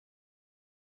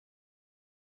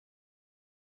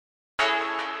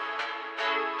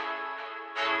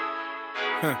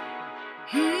It's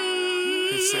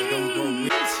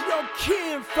your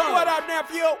kinfolk. What up,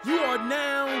 nephew? You are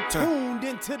now tuned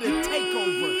into the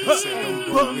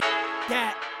takeover.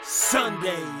 That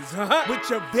Sundays with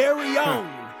your very own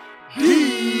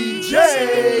DJ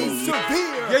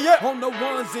Severe on the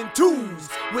ones and twos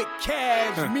with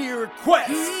Cashmere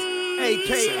Quest,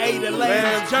 aka the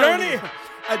Lamb's Journey.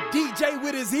 A DJ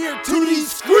with his ear to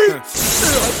these streets.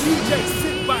 A DJ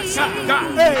sit by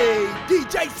God. Hey,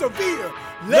 DJ Severe,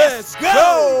 let's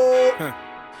go.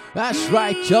 That's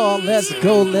right, y'all. Let's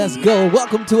go, let's go.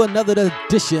 Welcome to another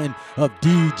edition of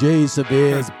DJ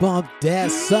Severe's Bump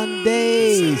That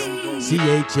Sundays.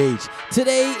 CHH.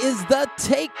 Today is the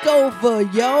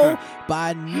takeover, yo,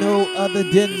 by no other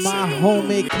than my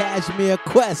homie Cashmere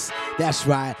Quest. That's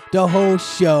right, the whole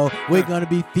show. We're going to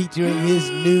be featuring his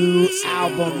new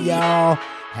album, y'all.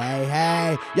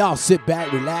 Hey, y'all sit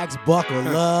back, relax,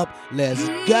 buckle up. Let's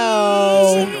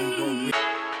go.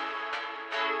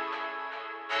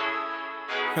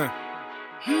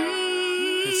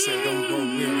 They say don't grow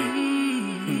weary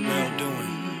in well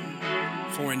doing,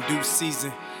 for in due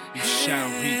season you shall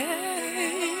reap.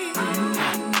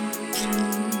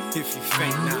 If you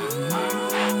faint not,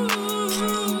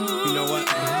 you know what?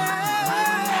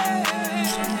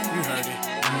 You heard it.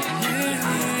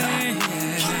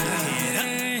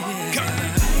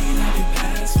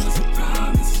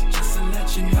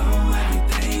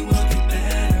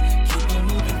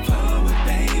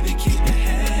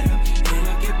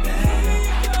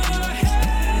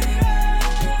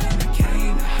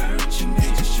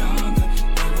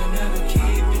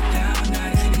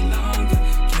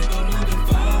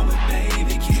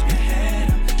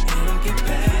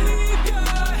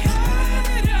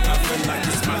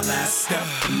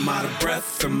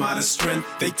 I'm out of strength,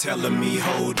 they telling me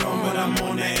hold on, but I'm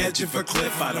on the edge of a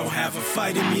cliff. I don't have a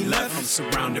fight in me left, I'm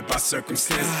surrounded by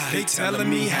circumstance. They telling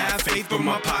me have faith, but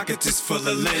my pocket is full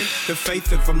of lint. The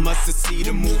faith of a mustard seed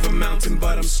to move a mountain,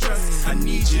 but I'm stressed. I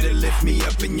need you to lift me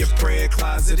up in your prayer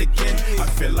closet again. I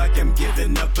feel like I'm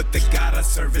giving up, but the God I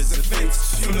serve is a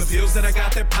fence. From the bills that I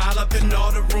got that pile up and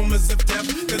all the rumors of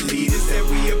death, the leaders that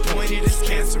we appointed is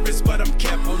cancerous, but I'm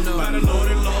kept by the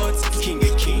Lord of Lords, King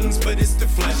of Kings, but it's the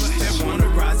flesh that wanna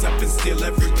rise up and steal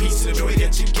every piece of joy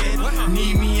that you get.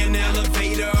 Need me an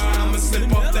elevator or I'ma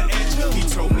slip off the edge. He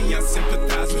told me I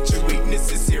sympathize with your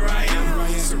weaknesses, here I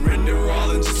am. Surrender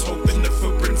all and just hope in the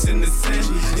footprints in the sand.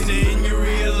 And then you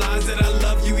realize that I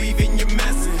love you even your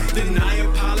mess. Then I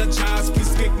apologize,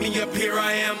 please pick me up, here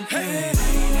I am. Hey.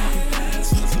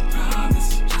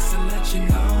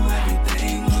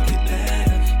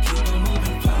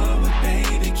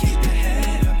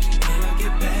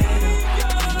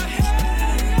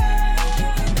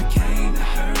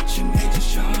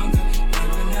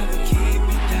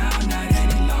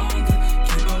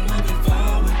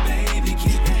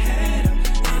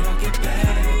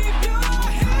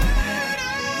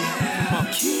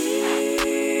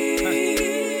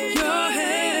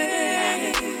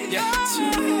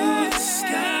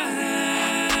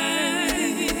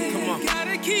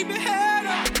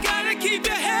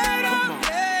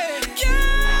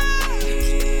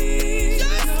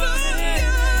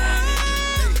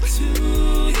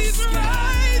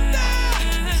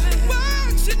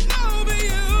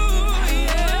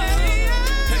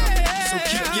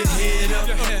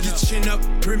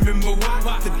 Remember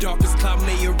why the darkest cloud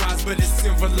may arise, but it's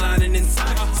silver lining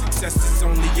inside. Success is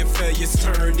only your failures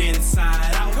turned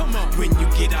inside out. When you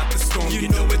get out the storm, you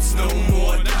know it's no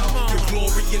more doubt. Your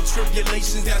glory and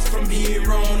tribulations, that's from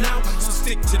here on out. So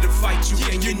stick to the fight you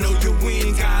in, you know you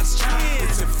win, God's child.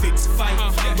 It's a fixed fight,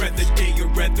 whether day or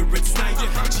whether it's night.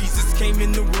 Jesus came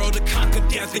in the world to conquer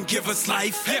death and give us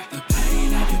life. The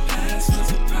pain of your past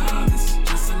was a promise,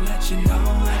 just to let you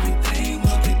know everything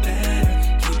will get better.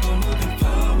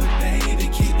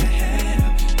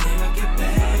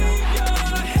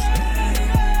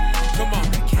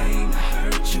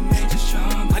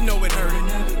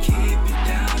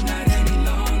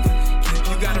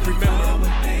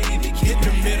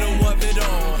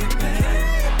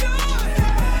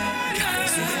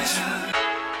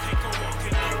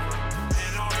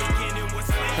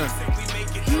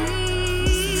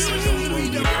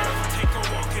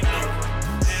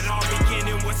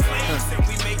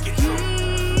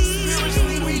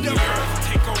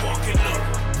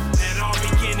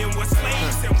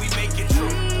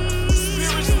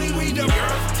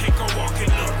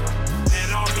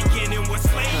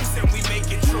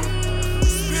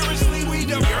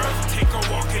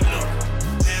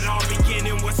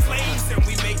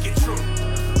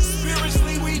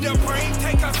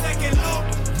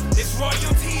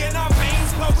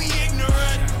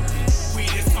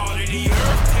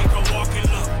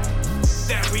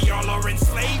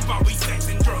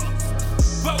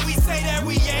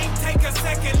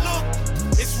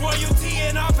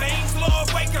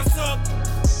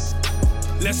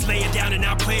 Let's lay it down and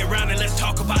not play around and let's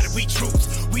talk about it, we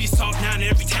troops. We just talk now and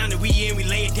every town that we in, we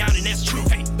lay it down and that's true.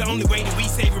 Hey, the only way that we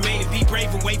save remain is be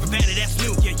brave and wave a banner, that's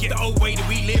new. The old way that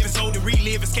we live is old and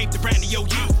relive, escape the brand of your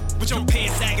youth. With your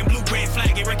pants sagging, blue, red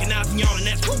flag, and recognizing y'all and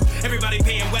that's woo. Everybody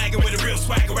paying wagon with a real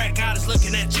swagger, rat God is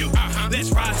looking at you. Let's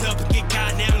rise up and get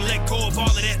God down and let go of all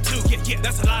of that too.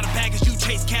 That's a lot of baggage, you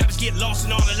chase cabbage, get lost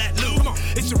in all of that loot.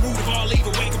 It's the root of all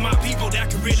evil, wake up my people, that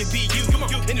could really be you.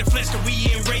 In the flesh that we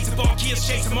in, raise the ball, kids,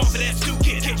 chase them off of that stoop.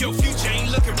 Your future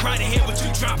ain't looking bright ahead, but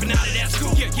you dropping out of that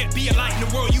school. Be a light in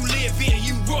the world you live in, and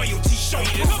you royalty. Show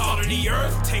you the salt of the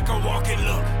earth, take a walk and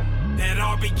look. That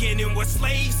our beginning was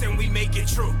slaves, and we make it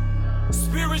true.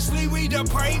 Spiritually we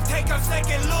depraved, take a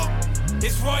second look.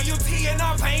 It's royalty in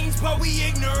our veins, but we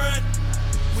ignorant.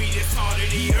 We the salt of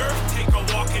the earth, take a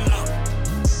walk and look.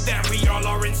 That we all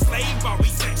are enslaved, but we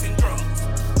sex and drugs.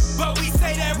 But we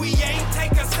say that we ain't,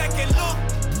 take a second look.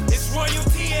 It's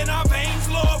royalty in our veins,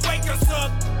 Lord, wake us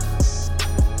up.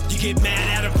 You get mad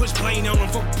at them, push blame on them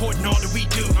for reporting all that we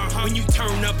do. When you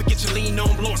turn up and get your lean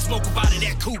on, blowing smoke about it,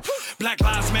 that coupe. Black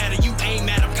lives matter, you aim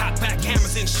at them, cock back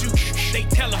cameras and shoot. They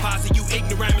televise it, you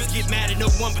ignoramus, get mad at no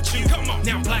one but you. Come on.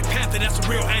 Now Black Panther, that's a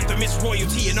real anthem, it's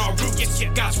royalty in our roots.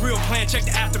 God's real plan, check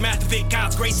the aftermath of it,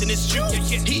 God's grace and his juice.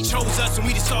 He chose us and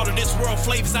we just started this world,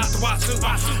 flavors out the wazoo.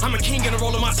 I'm a king and I'm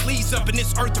rolling my sleeves up in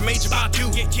this earth, a major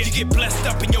Badu. You get blessed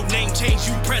up and your name changed,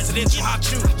 you presidential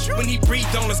Hachu. When he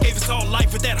breathed on us, gave us all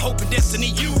life with that hope and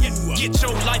destiny. You get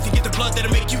your life and get the blood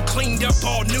that'll make you cleaned up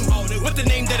all new. With the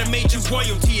name that'll made you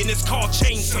royalty and it's called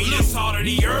change. So we the salt of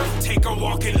the earth, take a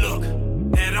walk and look.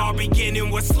 At our beginning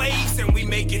was slaves and we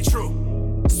make it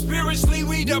true. Spiritually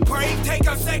we depraved, take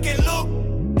a second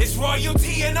look. It's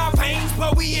royalty in our veins,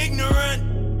 but we ignorant.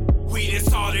 We the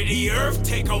salt of the earth,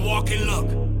 take a walk and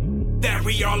look. That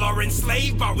we all are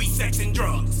enslaved, but we sex and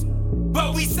drugs.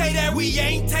 But we say that we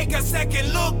ain't, take a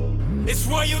second look. It's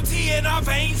royalty in our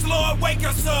veins, Lord, wake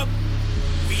us up.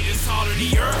 We the salt of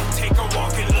the earth, take a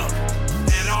walk and look.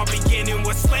 At our beginning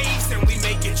was slaves and we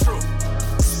make it true.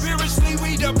 Spiritually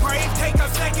we depraved, take a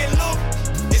second look.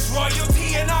 It's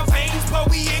royalty in our veins, but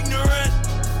we ignorant.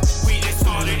 We the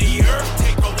salt of the earth,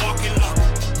 take a walk and look.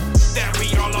 That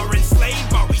we all are enslaved,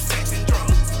 but we sex and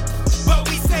drugs. But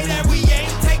we say that we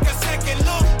ain't, take a second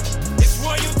look. It's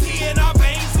royalty in our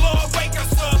veins, Lord, wake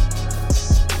us up.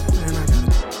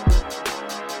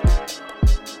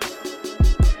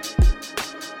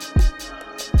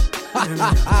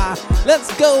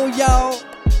 Let's go, y'all.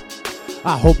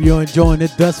 I hope you're enjoying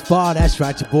it thus far. That's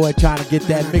right, your boy trying to get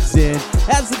that mix in.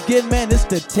 As again, man, it's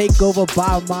the takeover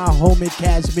by my homie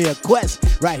Cashmere Quest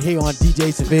right here on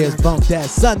DJ Severe's Bump That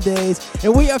Sundays,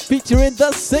 and we are featuring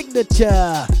the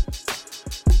signature.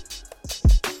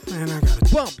 Man, I gotta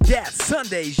bump that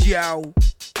Sundays, yo.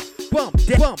 Bump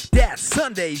that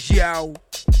Sundays, yo.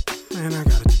 Man, I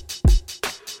gotta.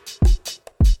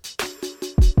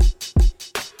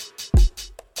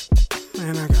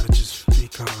 Man, I gotta just be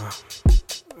calm.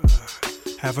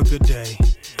 Have a good day.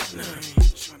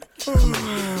 Come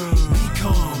on. Be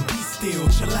calm, be still,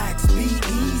 chillax, be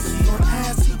easy. Or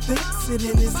as he thinks it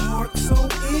in his heart, so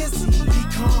is he. Be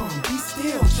calm, be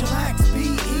still, chillax,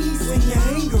 be easy. When your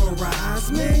anger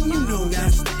rise, man, you know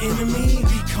that's the enemy.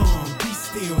 Be calm, be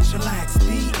still, chillax,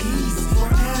 be easy. Or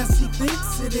as he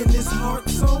thinks it in his heart,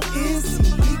 so is he.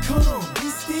 Be calm, be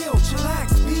still,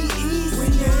 chillax, be easy.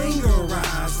 When your anger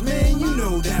rise, man, you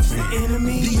know that's the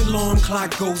enemy. The alarm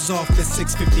clock goes off at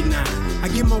 6:59. I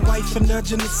give my wife a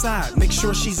nudge in the side, make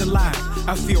sure she's alive.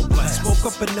 I feel blessed. Woke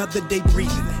up another day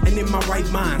breathing, and in my right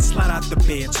mind, slide out the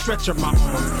bed, stretch up my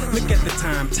arms. Look at the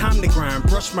time to grind,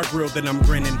 brush my grill, then I'm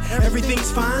grinning.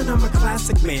 Everything's fine, I'm a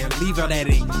classic man. Leave out at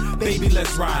 8, baby,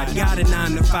 let's ride. Got a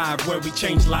 9 to 5 where we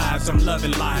change lives. I'm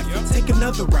loving life. Take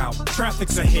another route,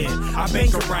 traffic's ahead. I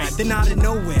bank a right, then out of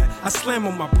nowhere, I slam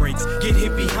on my brakes, get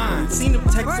hit behind. Seen him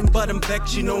texting, but I'm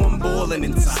vexed, you know I'm boiling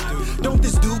inside. Don't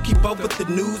this dude keep up with the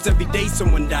news? Every day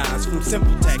someone dies from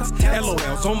simple text.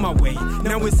 LOL's on my way.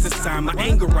 Now it's the sign. My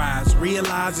anger rise.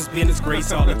 Realize it's been his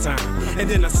grace all the time. And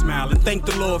then I smile and thank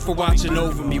the Lord for watching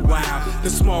over me. Wow. The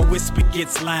small whisper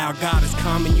gets loud. God is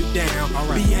calming you down.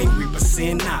 Right. Be angry, but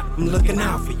sin not. I'm looking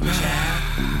out for you,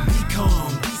 child. Be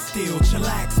calm, be still,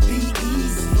 chillax, be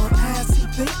easy. Or as he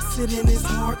thinks it in his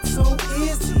heart, so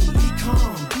is he. Be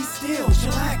calm, be still,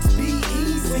 chillax, be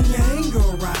easy. When your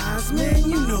anger rise, man,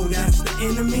 you know that's the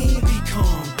enemy. Be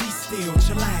calm, be still,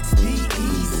 chillax, be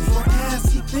easy. Or as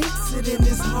he thinks it in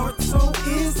his heart, so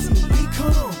is he. Be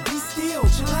calm, be still,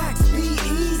 chillax, be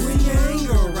easy. When your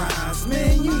anger rise,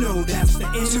 man, you know know that's the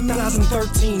enemy.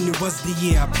 2013, it was the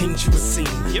year I paint you a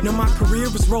scene. Now my career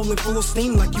was rolling full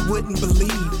steam like you wouldn't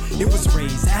believe. It was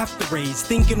raise after raise,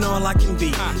 thinking all I can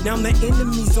be. Now I'm the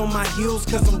enemies on my heels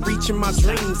cause I'm reaching my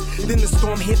dreams. Then the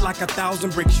storm hit like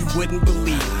 1,000 bricks you wouldn't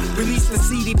believe. Released the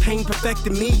CD, pain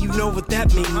perfected me, you know what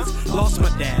that means. Lost my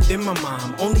dad, then my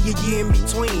mom, only a year in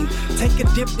between. Take a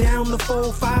dip down the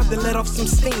 405 to let off some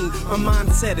steam. My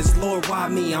mindset is, Lord, why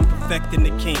me? I'm perfecting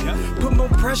the king. Put more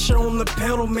pressure on the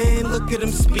pedal, man, look at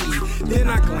him speed. Then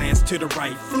I glanced to the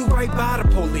right, flew right by the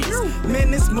police.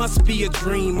 Man, this must be a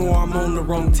dream or I'm on the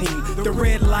wrong team. The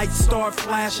red lights start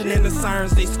flashing and the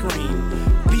sirens, they scream.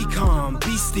 Be calm,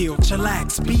 be still,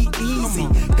 chillax, be easy.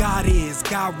 God is,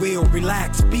 God will,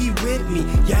 relax, be with me.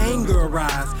 Your anger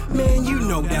arise, man, you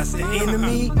know that's the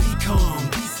enemy. Be calm,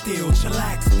 be still,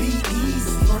 chillax, be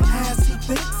easy. For as he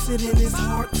thinks it in his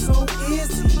heart, so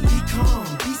is he. Be calm,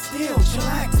 be still,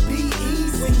 chillax, be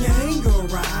easy. When your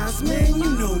anger arise, man,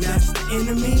 you know that's the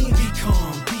enemy. Be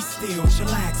calm, be still,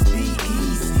 chillax, be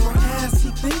easy. For as he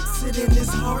thinks it in his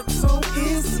heart, so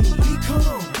is he. Be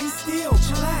calm, be still,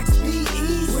 chillax, be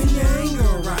easy. When your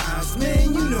anger arise,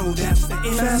 man, you know that's the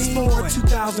enemy. Fast forward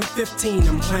 2015,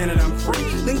 I'm planning, I'm free.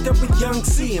 Linked up with Young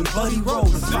C and Buddy Roll,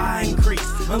 the fire increase.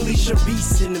 Unleash a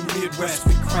beast in the Midwest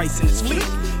with Christ in his fleet.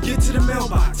 Get to the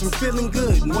mailbox, I'm feeling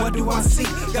good, and what do I see?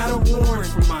 Got a warrant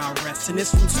for my arrest, and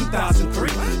it's from 2003.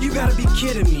 You gotta be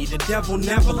kidding me, the devil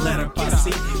never let up, I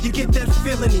see. You get that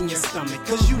feeling in your stomach,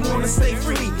 cause you wanna stay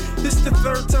free. This the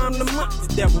third time the month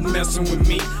the devil messing with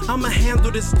me. I'ma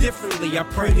handle this differently, I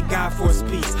pray to God for his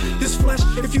peace. This flesh,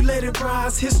 if you let it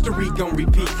rise, history gon'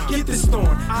 repeat. Get this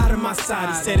thorn out of my side,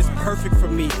 he said it's perfect for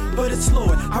me. But it's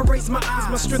Lord, I raise my eyes,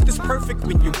 my strength is perfect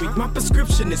when you're weak. My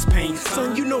prescription is pain,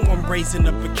 son, you know I'm raising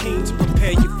up a king to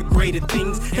prepare you for greater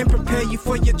things and prepare you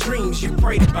for your dreams. You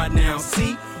prayed it by now,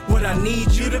 see? What I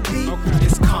need you to be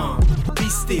is calm, be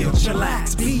still,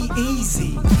 chillax, be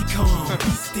easy. Be calm,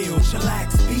 be still,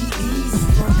 chillax, be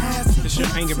easy. It's your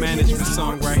anger management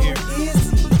song right here. Be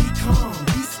calm,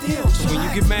 be still, chillax, when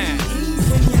you get mad,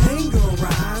 when your anger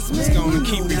arise, it's gonna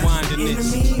keep rewinding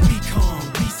this. Be calm,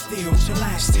 be still,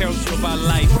 chillax. It tells you about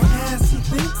life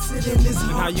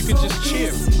and how you can just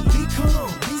chill. Be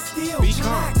calm, be still, be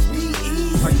calm.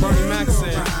 Like Bernie Mac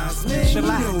said,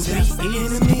 chillax, be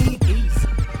easy.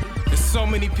 There's so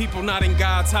many people not in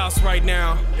God's house right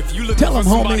now. If you look for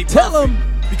somebody perfect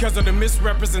because of the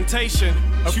misrepresentation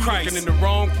of Christ, looking in the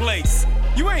wrong place.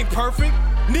 You ain't perfect,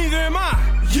 neither am I.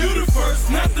 You the first,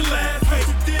 not the last. Hey,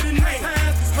 you didn't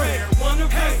have to swear. One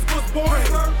of us was born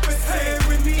perfect. Say it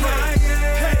with me. I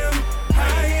am.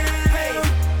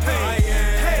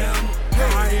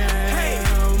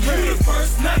 You the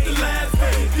first, not the last.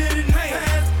 Hey, you didn't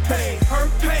have to say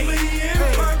perfectly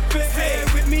imperfect. Say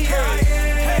it with me. I am.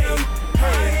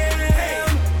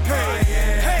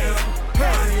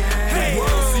 The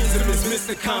world sees him as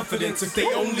Mr. Confidence. If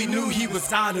they only knew he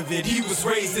was out of it. He was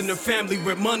raised in a family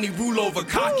where money rule over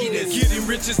cockiness. Getting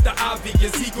rich is the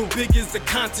obvious. He go big as the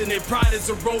continent. Pride is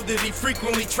a road that he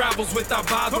frequently travels without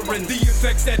bothering. The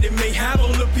effects that it may have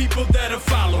on the people that are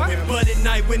following. But at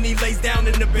night when he lays down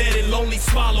in the bed and lonely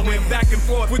swallowing, back and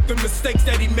forth with the mistakes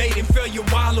that he made and failure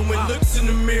wallowing. Looks in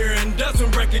the mirror and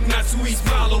doesn't recognize who he's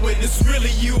following. It's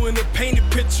really you in the painted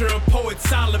picture of poet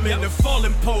Solomon, the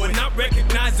fallen poet, not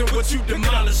recognizing what you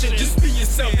demolishing. Just be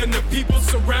yourself and the people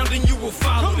surrounding you will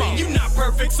follow it. You're not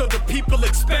perfect, so the people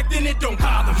expecting it don't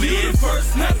bother me. You the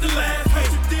first, not the last. Hey,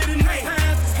 you didn't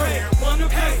have to swear. One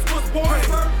of us was born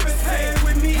perfect. Say it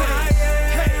with me. I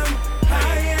am.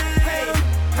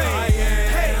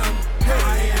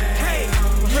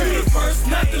 You the first,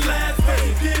 not the last. Hey,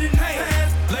 you didn't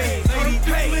have to say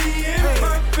perfectly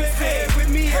imperfect. Say it with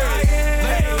me. I am.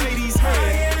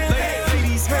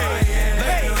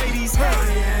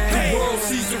 The world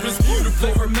sees her as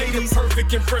beautiful, her made it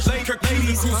perfect and fresh like her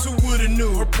cuticles. Who would've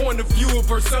knew? Her point of view of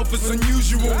herself is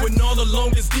unusual, when all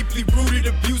along is deeply rooted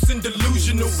abuse and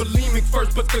delusional. Bulimic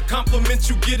first, but the compliment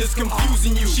you get is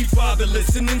confusing you. She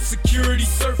fatherless and insecurity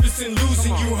surfacing,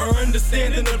 losing you. Her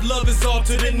understanding of love is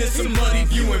altered and it's a muddy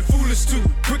view, and foolish too.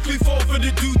 Quickly fall for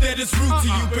the dude that is rude to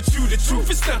you, but you the truth.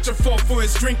 It's not your fault for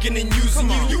his drinking and using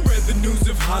you. You read the news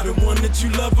of how the one that you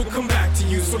love will come back to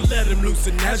you, so let him loose.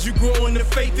 And as you grow in the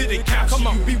faith, it captures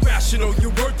you. Be rational,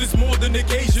 your worth is more than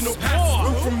occasional.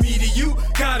 Pass from me to you,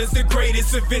 God is the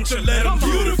greatest adventure. Let him.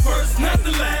 You the first, not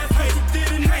the last. Hey, you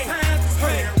didn't have to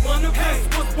swear. One of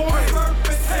us was born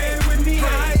perfect. Say it with me. I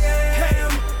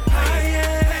am.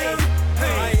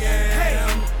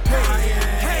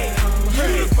 You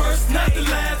the first, not the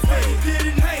last. Hey, you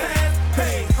didn't have to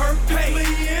say perfectly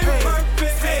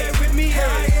imperfect. Say it with me. I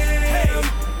am.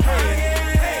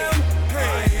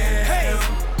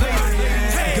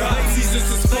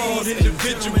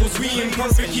 individuals. We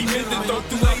imperfect, he meant it though.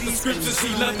 Throughout the scriptures, he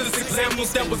left us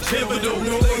examples that was pivotal.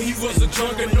 No way he was a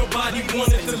drunk and nobody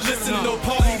wanted to listen. No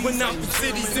Paul, he went out for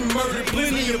cities and murdered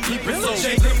plenty of people. So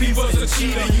Jacob, he was a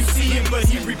cheater, you see it, but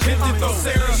he repented though.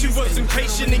 Sarah, she was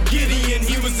impatient, and Gideon,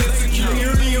 he was insecure.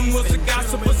 Miriam was a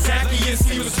gossiper, Zacchaeus,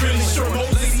 he was really sure.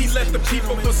 Moses, he let the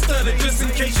people go stutter, just in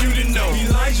case you didn't know.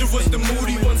 Elijah was the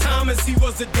moody one. Thomas, he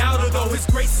was a doubter though. His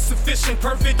grace is sufficient,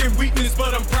 perfect in weakness,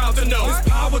 but I'm proud to know his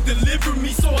power delivered me,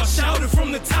 so I shouted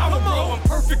from the tower, bro. I'm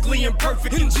perfectly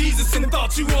imperfect in Jesus, and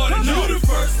thought you ought to know. The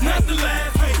first, not the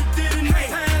last. Hey, he didn't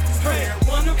have to spare.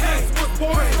 One of us was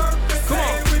born perfect. Come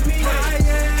on. With me, I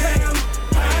am.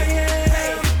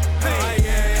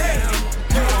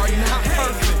 You are not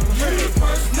perfect. You're the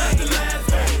first, not the last.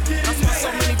 That's why so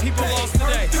many people lost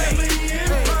today.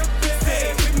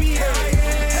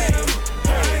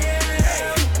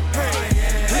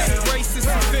 His grace is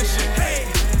sufficient.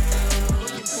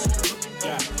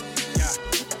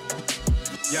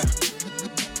 Yeah.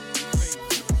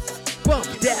 Bump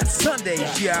that Sunday,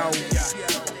 yo.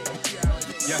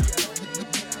 Yeah.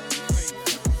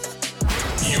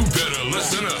 You better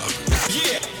listen up.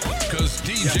 Yeah. Cause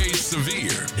DJ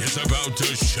Severe is about to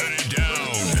shut it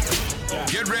down.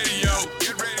 Get ready, yo.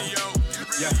 Get ready, yo. Get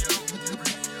ready,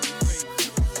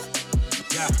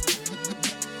 yo.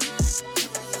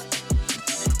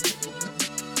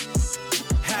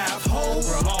 Have hope,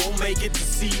 we'll all make it to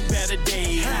see better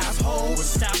days. Have hope, we'll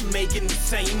stop making the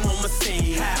same old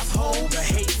mistakes. Have hope, the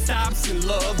hate stops and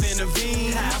love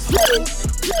intervenes.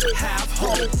 Have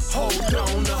hope, hold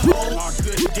on to hope. Our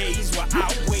good days will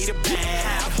outweigh the bad.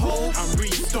 Have hope, I'm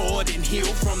restored and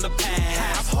healed from the past.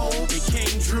 Have hope, it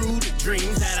came true, the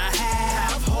dreams that I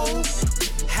had.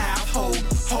 Have hope,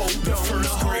 hold on to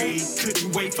hope.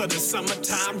 Couldn't wait for the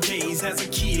summertime days as a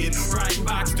kid. Riding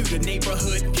bikes through the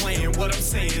neighborhood playing what I'm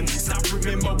saying. Stop,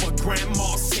 remember what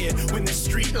grandma said. When the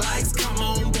street lights come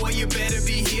on, boy, you better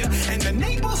be here. And the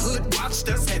neighborhood watched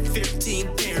us at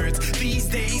 15 parents. These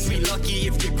days, we lucky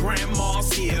if your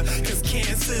grandma's here. Cause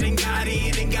cancer done got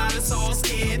in and got us all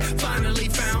scared. Finally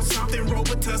found something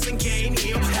Robitussin can't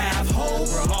heal. Have hope,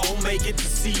 we'll all make it to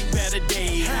see better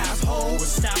days. Have hope, we'll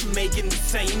stop making the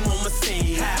same old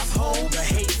mistakes. Have hope, the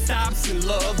hate stops and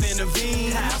love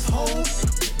intervenes. Have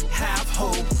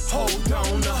hope, hold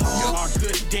on to hope. Our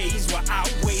good days will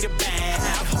outweigh the bad.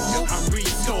 Have hope, I'm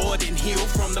restored and healed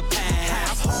from the past.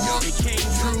 Have hope, it came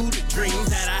true, the dreams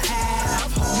that I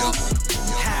have.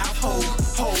 Have hope,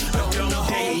 hold on to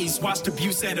hope. Watched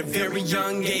abuse at a very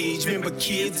young age. Remember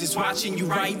kids is watching you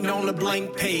writing on a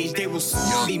blank page. They will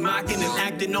be mocking and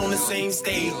acting on the same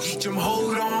stage.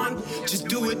 Hold on, just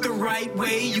do it the right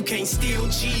way. You can't steal,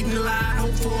 cheat, and lie,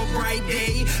 hope for a bright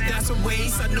day. That's a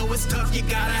waste, I know it's tough, you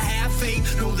gotta have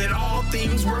faith. Know that all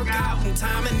things work out in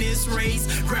time in this race.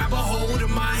 Grab a hold of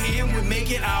my hand, we'll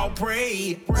make it, I'll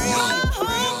pray. My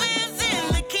hope is in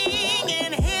the King,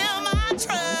 in Him I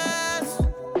trust.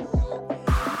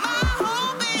 My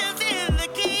hope is in the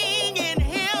King, in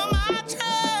Him I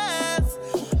trust.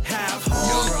 Have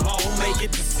hope, we'll all make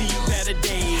it to see better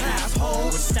days. Have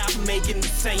hope, we'll stop making the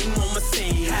same old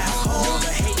mistakes. Have hope,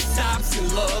 the hate stops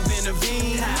and love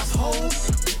intervenes.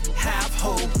 Have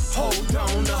hope, hold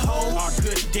on to hope. Our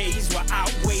good days will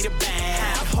outweigh the bad.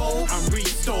 Have hope, I'm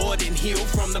restored and healed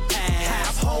from the past.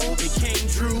 Have hope, it came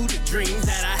true, the dreams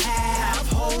that I have.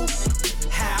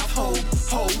 Have hope,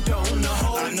 hold on to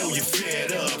hope. I know you're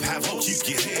fed up, have hope keep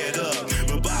your head up.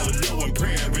 But bow low in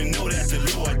prayer and know that the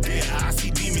Lord there. I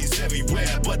see demons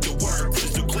everywhere, but the word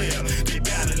crystal clear. They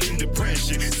battling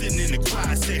depression, sitting in the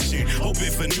quiet section,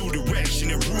 hoping for new direction.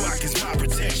 And Ruach is my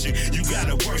protection. You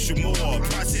gotta worship more,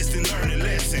 process and learn a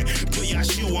lesson. Put your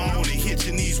shoe on and hit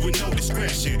your knees with no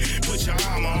discretion. Put your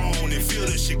armor on and feel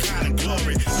the Shekinah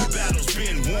glory. The battle's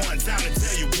been won, time to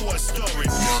tell your war story.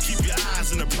 Keep your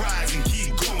eyes on the prize and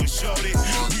keep going, shorty.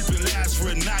 We've been last for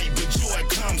a night, but joy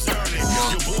comes early.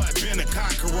 Your boy been a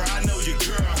conqueror, I know your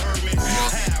girl heard me.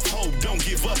 Have hope, don't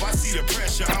give up, I see the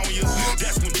pressure on you.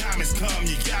 That's when diamonds come,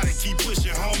 you gotta keep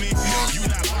pushing, homie. You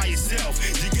not by yourself,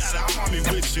 you got an army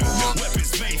with you.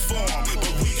 Weapons may form,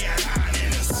 but we got iron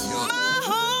in us. My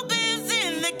hope is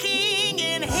in the King,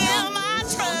 in Him I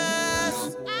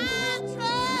trust.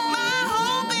 My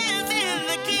hope is in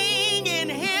the King, in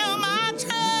Him I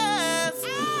trust.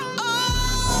 Oh,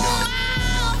 my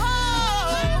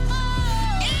hope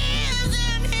is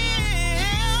in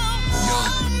Him.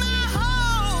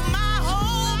 Oh, my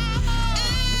hope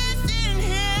is in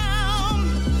Him.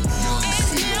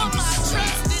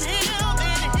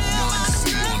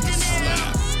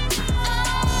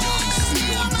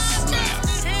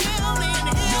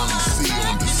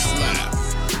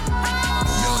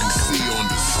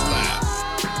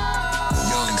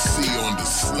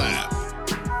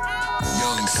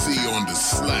 C on the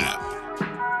slap.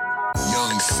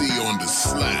 Young C on the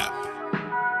slap.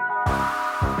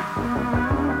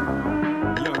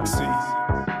 Young C.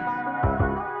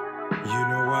 You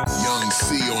know what? Young C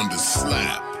on the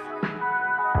slap.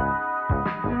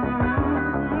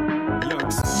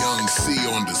 Young C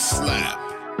on the slap.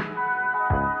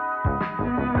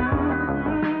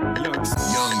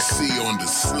 Young C on the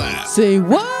slap. Say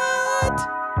what?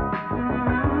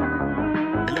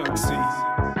 Young C.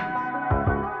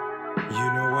 You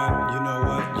know what? You know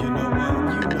what? You know what?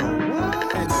 You know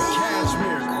what? And the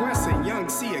Cashmere Quest and Young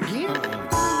C again.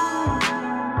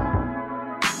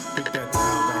 Pick that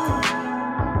towel back up.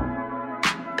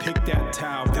 Pick that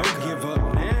towel. Don't give up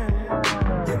now.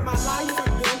 In my life, I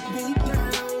broke me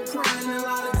down, crying a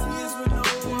lot of tears with no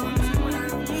one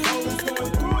around. Always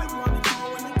going through it, wanna go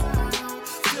in the cloud.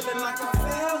 Feeling like I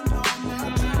failed all my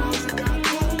trials. You got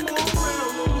one more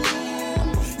round to win.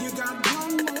 You got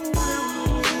one more round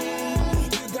to win.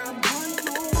 You got one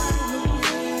more round to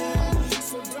win.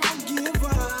 So don't give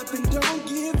up and don't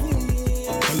give in.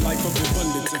 A life of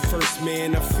abundance at first,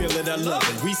 man. I feel it, I love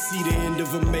it. We see the end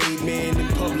of a made man in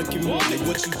public and wanted.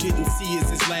 What you didn't see is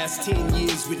his last 10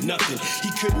 years with nothing.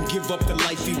 He couldn't give up the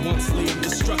life he once lived.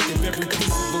 Destructive, every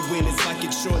piece of a win is like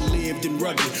it's short-lived and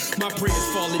rugged. My prayers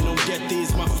falling on deaf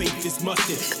ears, my faith is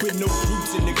mustard. With no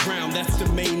roots in the ground, that's the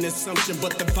main assumption.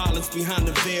 But the violence behind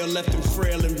the veil left him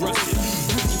frail and rusted.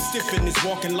 Ricky stiff in his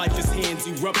walking life, his hands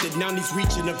erupted. Now he's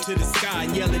reaching up to the sky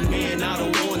and yelling, man, I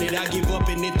don't want it. I give up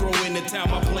and then throw in the towel.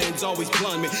 My plans always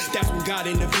plummet. That's when God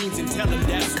intervenes and tell him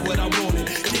that's what I wanted.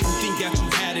 Didn't think that you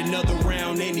had another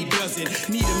round and he doesn't.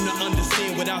 Need him to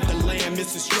understand without the lamb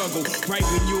it's a struggle. Right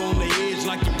when you on the edge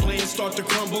like your plans start to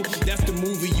crumble. That's the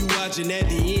movie you watching at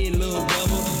the end, little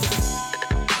brother.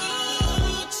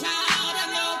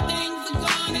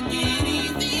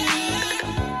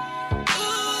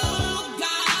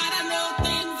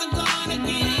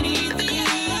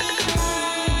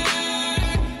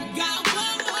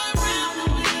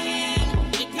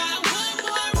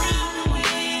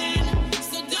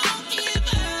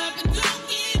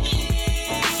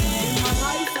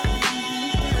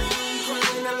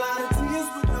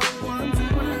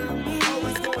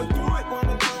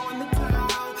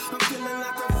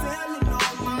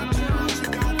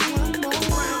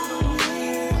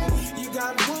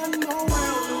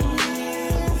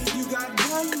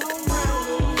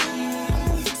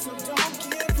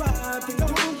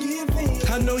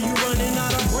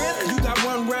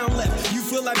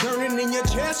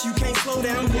 You can't slow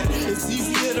down yet. It's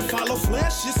easier to follow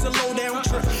flesh, it's a low down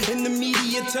trip. And the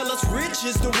media tell us rich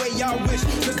is the way y'all wish.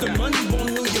 Cause the money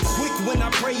won't know you quick when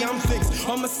I pray I'm fixed.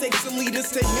 All mistakes will lead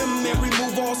us to him and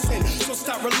remove all sin. So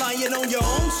stop relying on your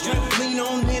own strength, lean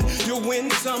on in. You'll win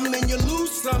some and you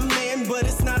lose some, man, but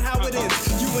it's not how it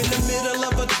ends. You in the middle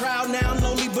of a trial now,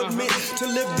 lonely but meant to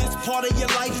live this part of your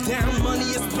life down. Money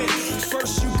is spent.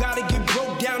 First you gotta get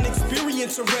broke down,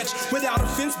 experience a wretch. Without a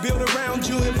fence built around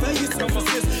you and play yourself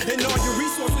assist. And all your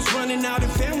resources running out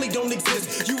and family don't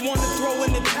exist. You wanna throw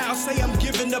in the towel, say I'm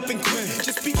giving up and quit.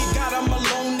 Just speak it, God, I'm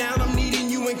alone now, I'm needing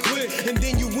you and quit. And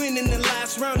then you win in the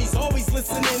last round, he's always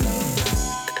listening.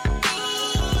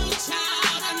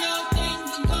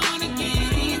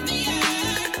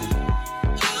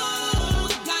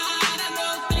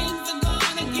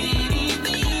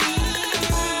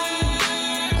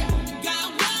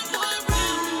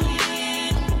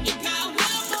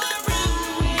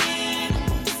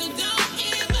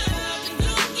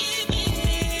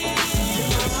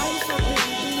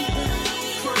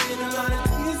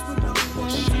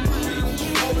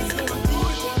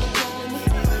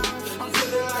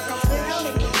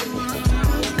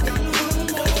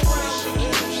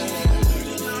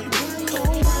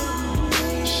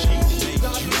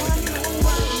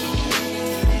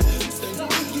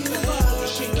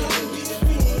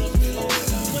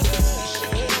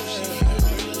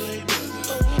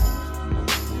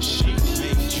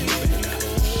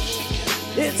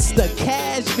 It's the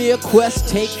Cashmere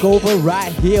Quest takeover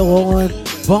right here on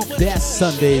Bump That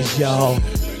Sundays, y'all.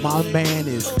 My man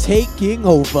is taking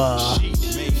over.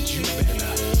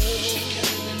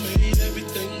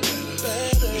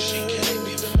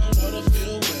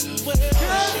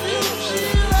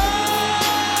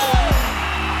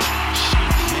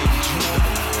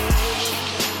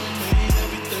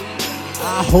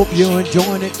 I hope you're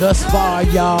enjoying it thus far,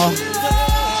 y'all.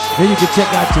 Then you can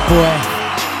check out your boy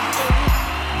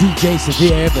DJ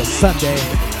Severe every Sunday,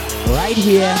 right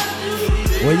here,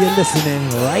 where you're listening,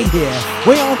 right here.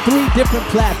 We're on 3 different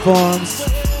platforms,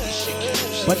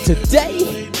 but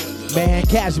today, man,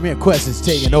 Cashmere Quest is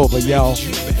taking over, y'all.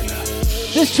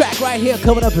 This track right here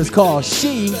coming up is called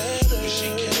She.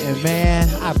 And man,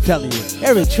 I'm telling you,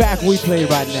 every track we play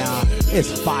right now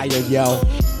is fire, yo.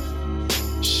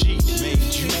 She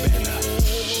made you better.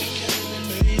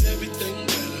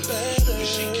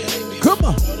 Come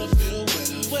on.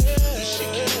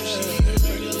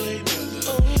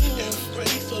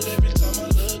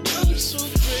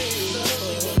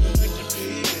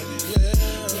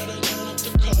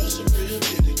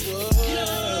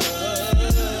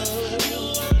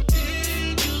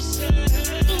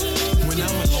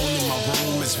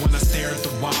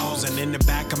 In the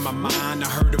back of my mind, I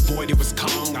heard a voice that was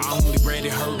Kong. I only read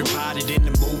it, heard about it in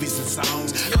the movies and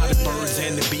songs. How the birds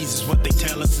and the bees is what they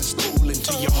tell us in school.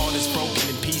 Until your heart is broken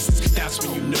in pieces, that's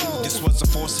when you knew this was a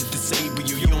force to disable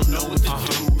you. You don't know what to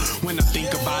do. When I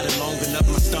think about it long enough,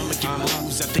 my stomach it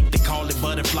moves. I think they call it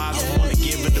butterflies. I wanna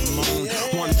give it the moon,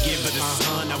 wanna give it the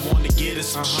sun. I wanna get her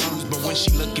some shoes, but when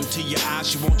she look into your eyes,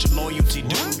 she wants your loyalty,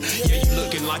 dude. Yeah, you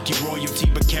looking like your royalty,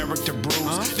 but character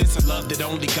bruised. This a love that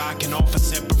only God can offer,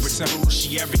 separate rules.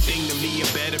 She everything to me, a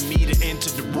better me to enter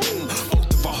the room.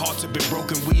 Both of our hearts have been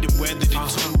broken, we done weathered it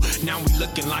too. Now we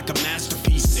looking like a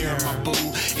masterpiece, Sarah, my boo.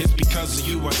 It's because of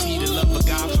you I see the love of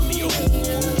God for me.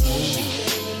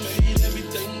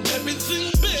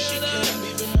 Everything better.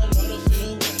 Even my water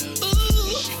feel better.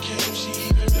 Ooh. She came, she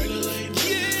even regulated.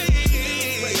 Yeah.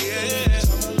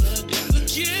 Look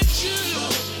at you.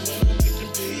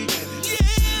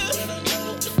 Yeah. When I count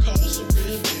up the calls, so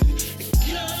real did it.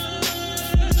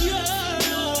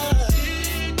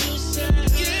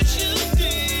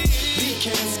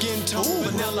 Skin tone,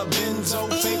 vanilla benzo,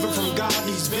 favor from God,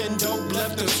 he's been dope,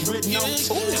 left us written notes.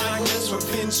 Timeless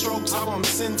with pen strokes, how I'm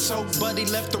sent-soaked, but he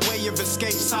left the way of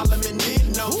escape, Solomon did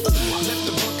know. Left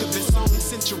the book of his own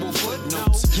sensual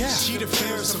footnotes. She the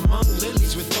fairest among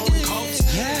lilies with thorn coats.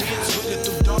 Dance with it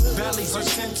through dark valleys, her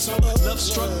sense so. Love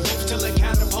struck both till it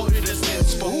catapulted us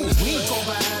inspo. Look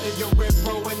over out of your rib,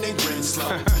 bro, and they grin slow.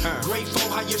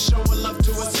 Grateful how you're showing love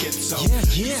to a schizo.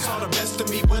 You saw the best of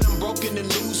me when I'm broken and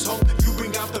lose hope. You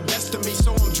bring out the best of me,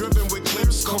 so I'm driven with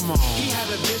clear scope. He had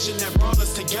a vision that brought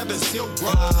us together, silk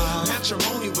road.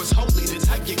 Matrimony was holy, the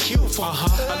type you kill for.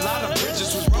 A lot of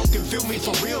bridges was broken, feel me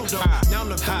for real though. Now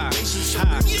the foundation's so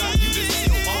real, God, you just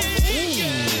seal all.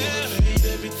 Made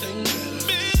everything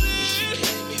better. She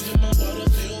came, even my water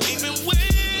feel better. Even when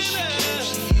she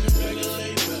even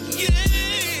regulate weather. Yeah.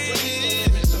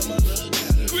 Every time I look at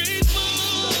her. Grateful.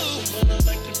 When I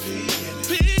like to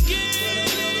pick it. But I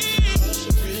know the cause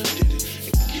of real did it.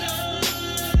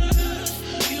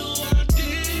 You are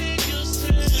dig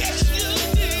yourself. Yes, you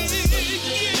did.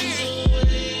 The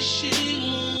way she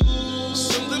moves.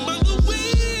 Something about the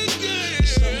way, girl.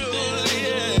 Something about the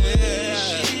way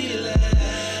she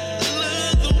laughs.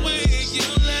 Love the way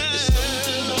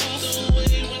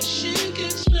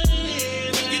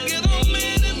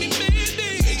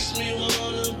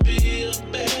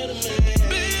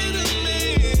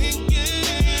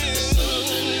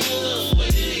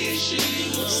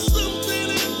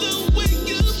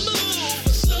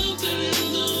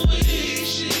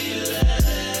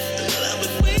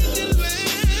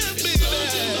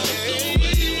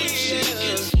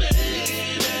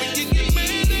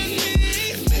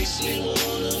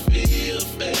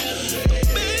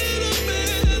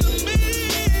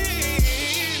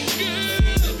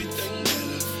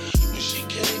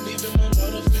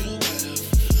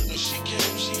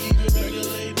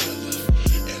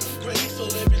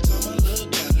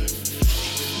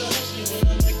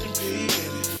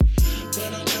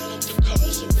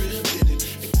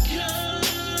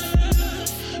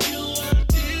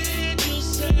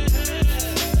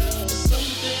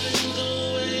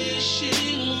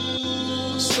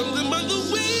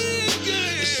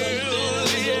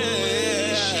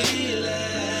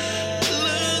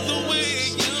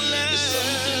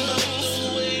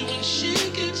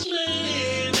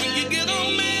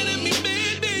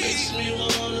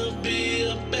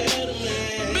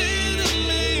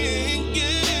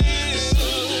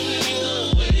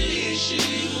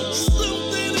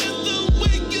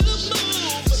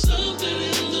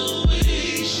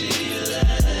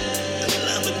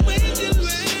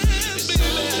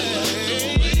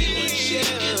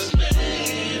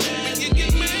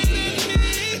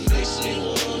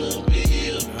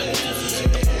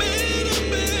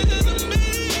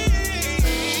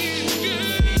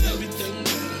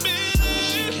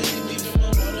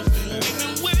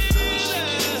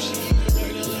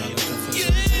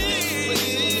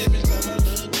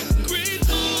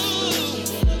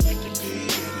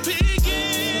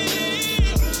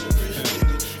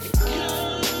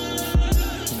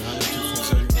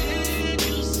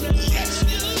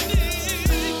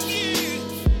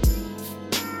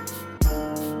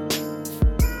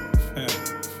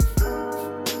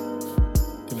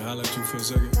a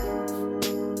second?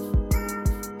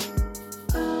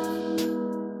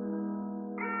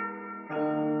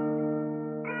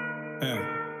 Hey.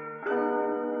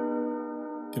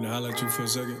 Can I holler at you for a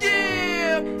second?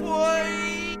 Yeah,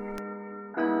 boy.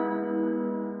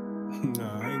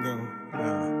 Nah, I ain't gonna.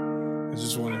 Nah. I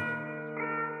just want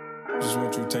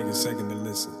you to take a second to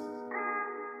listen.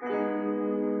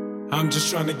 I'm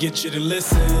just trying to get you to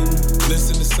listen.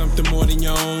 Listen to something more than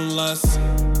your own lust.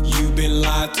 You've been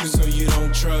lied to, so you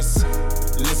don't trust.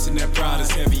 Listen, that pride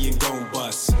is heavy and gon'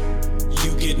 bust.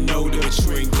 You getting older, but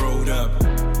you ain't growed up.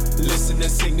 Listen, that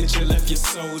signature left you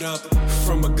sewed up.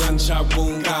 From a gunshot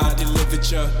wound, God delivered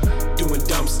ya. Doing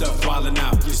dumb stuff, wildin'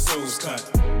 out, your soul's cut.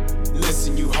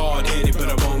 Listen, you hard-headed, but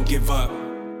I won't give up.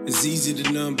 It's easy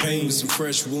to numb pain with some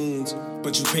fresh wounds,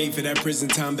 but you paid for that prison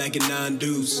time back in 9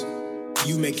 dues.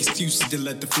 You make excuses to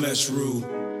let the flesh rule.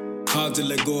 Hard to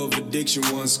let go of addiction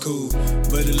once cool,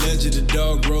 but alleged the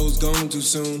dog rose gone too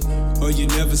soon. Or you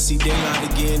never see daylight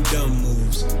again, dumb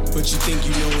moves. But you think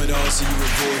you know it all, so you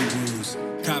avoid rules.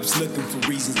 Cops looking for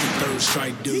reasons to third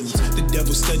strike dudes. The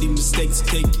devil study mistakes,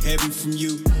 take heavy from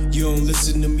you. You don't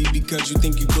listen to me because you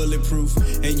think you bulletproof.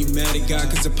 And you mad at God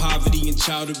cause of poverty and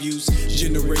child abuse.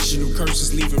 Generational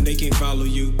curses leave them, they can't follow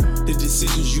you. The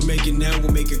decisions you making now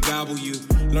will make it gobble you.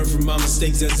 Learn from my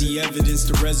mistakes as the evidence,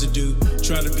 the residue.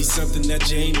 Try to be something that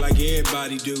you ain't like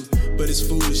everybody do. But it's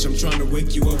foolish, I'm trying to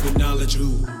wake you up with knowledge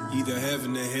who. Either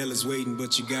heaven or hell is waiting,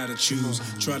 but you gotta choose.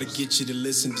 Try to get you to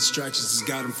listen, distractions has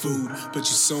got them food. But you're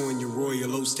sowing your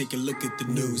royal oats, take a look at the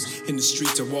news. In the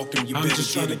streets I walk them, you better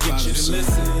just trying to get you to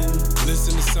listen.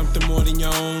 Listen to something more than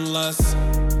your own lust.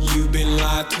 You've been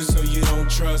lied to, so you don't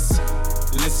trust.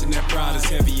 Listen, that pride is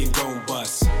heavy and gon'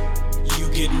 bust. You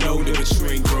getting older, but you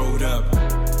ain't growed up.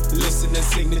 Listen, that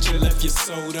signature left you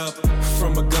sewed up.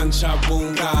 From a gunshot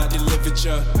wound, God delivered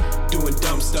ya. Doing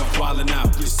dumb stuff, wildin'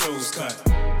 out, your soul's cut.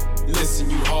 Listen,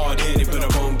 you hard-headed, but I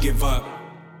won't give up.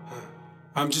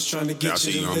 I'm just trying to get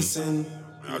you to listen.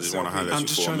 I just want to holler at you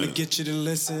for a minute. I'm just trying to get you to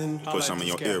listen. Put something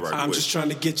in your ear right quick. I'm just trying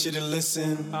to get you to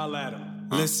listen.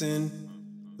 Listen.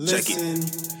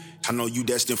 Listen. I know you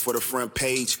destined for the front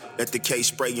page. Let the case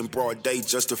spray in broad day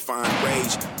just to find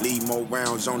rage. Leave more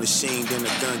rounds on the scene than a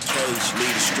gun cage.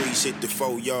 Leave the streets, hit the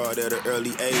 4-yard at an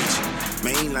early age.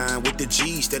 Mainline with the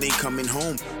G's that ain't coming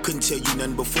home. Couldn't tell you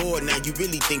nothing before, now you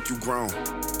really think you grown.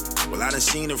 Well, I done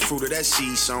seen the fruit of that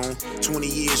seed sown. 20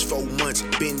 years, 4 months,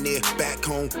 been there, back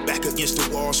home, back against the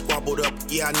wall, squabbled up.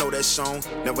 Yeah, I know that song.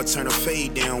 Never turn a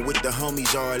fade down with the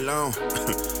homies all alone.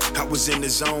 I was in the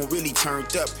zone, really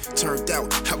turned up. Turned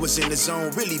out, I was in the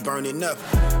zone, really burning up.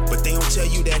 But they don't tell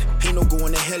you that, ain't no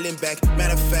going to hell and back.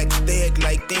 Matter of fact, they act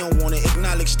like they don't wanna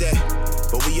acknowledge that.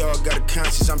 But we all got a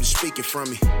conscience, I'm just speaking from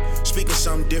me. Speaking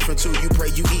something different too, you pray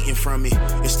you eating from me.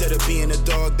 Instead of being a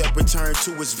dog that returned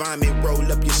to its vomit, roll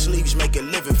up your sleeves, make a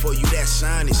living for you, that's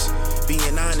honest.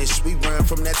 Being honest, we run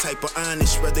from that type of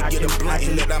honest. Rather get a blunt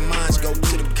and let our minds go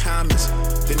to the comments.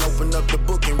 Then open up the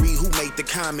book and read who made the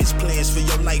comments. Plans for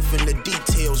your life and the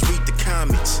details, read the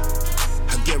comments.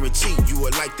 I guarantee you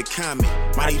will like the comment.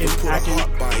 Might even put a heart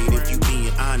by it if you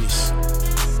being honest.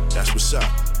 That's what's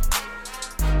up.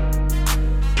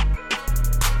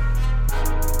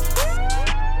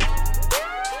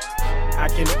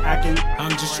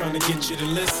 I'm just trying to get you to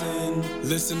listen.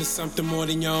 Listen to something more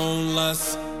than your own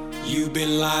lust. You've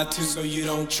been lied to, so you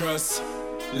don't trust.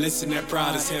 Listen, that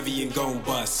pride is heavy and gon'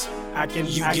 bust.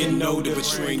 You getting older, but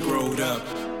you ain't growed up.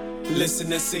 Listen,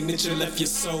 that signature left you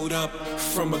sewed up.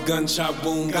 From a gunshot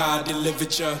wound, God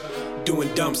delivered ya.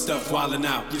 Doing dumb stuff, wildin'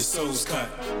 out, your soul's cut.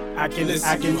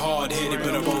 Listen, you hard-headed,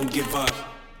 but I won't give up.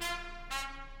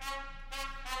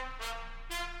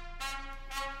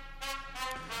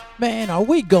 Man, are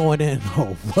we going in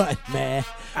or what, man?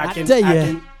 I tell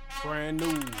you, brand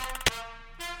new.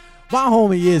 My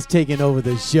homie is taking over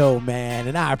the show, man,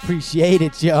 and I appreciate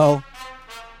it, yo.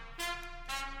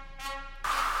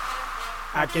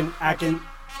 I can,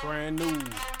 brand new.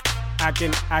 I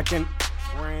can,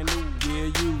 brand new, yeah,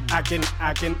 you. I can,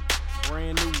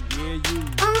 brand new, yeah, you.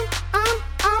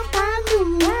 I'm brand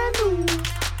new.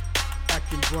 I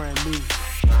can, brand new.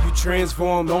 You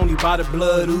transformed only by the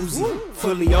blood oozing.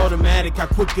 Fully automatic, how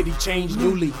quickly change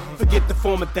newly. Forget the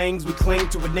former things we claim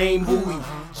to a name Hui.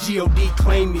 G.O.D.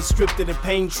 claim me, stripped of the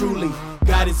pain truly.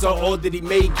 God is all that he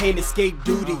made, can't escape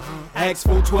duty. Acts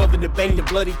 4:12 in the bank, the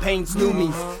bloody pains knew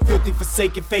me. Filthy,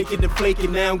 forsaken, faking and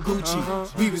flaking, now I'm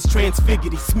Gucci. We was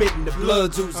transfigured, he smitten, the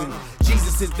blood's oozing.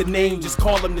 Jesus is the name, just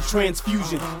call him the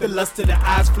transfusion. The lust of the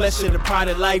eyes, flesh of the pride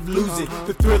of life, lose it.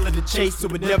 The thrill of the chase, so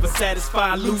it never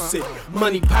satisfy, lucid.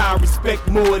 Money, power, respect,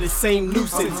 more of the same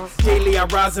nuisance. Daily I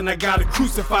rise and I gotta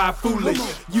crucify foolish.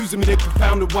 Using me to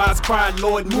confound the wise, cry,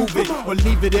 Lord, move it. Or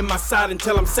leave it in my side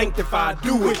until I'm sanctified,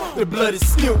 do it. The blood is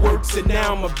still works and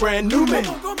now I'm a brand new man.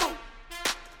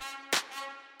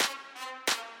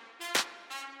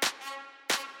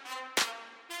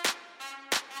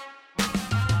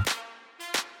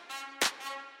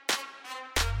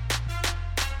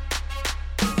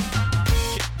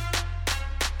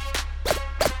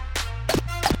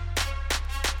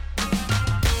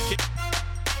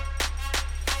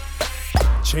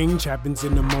 Change happens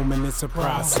in a moment, it's a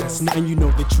process. Now you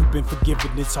know that you've been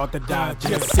forgiven, it's hard to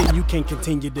digest. Sin you can't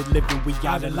continue to live and we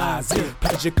idolize it.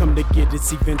 Pleasure come to get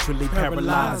it's eventually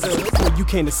paralyzed. Boy, you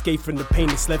can't escape from the pain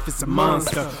that's left, it's a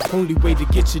monster. Only way to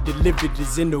get you delivered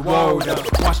is in the water.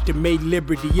 Watch the made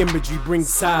liberty imagery bring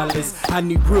silence. I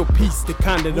need real peace, the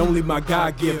kind that only my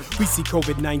God give. We see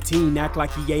COVID-19 act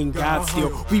like he ain't God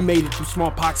still. We made it through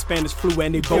smallpox, Spanish flu,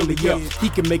 and Ebola. Yeah, he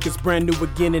can make us brand new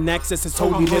again and access his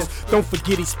holiness. Don't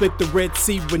forget he split the Red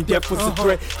Sea when death was a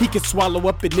threat. He can swallow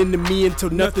up an enemy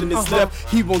until nothing is left.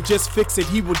 He won't just fix it,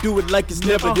 he will do it like it's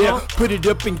never there. Put it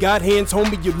up in God's hands,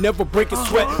 homie, you'll never break a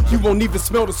sweat. You won't even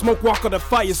smell the smoke, walk on the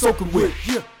fire soaking wet.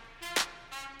 Yeah.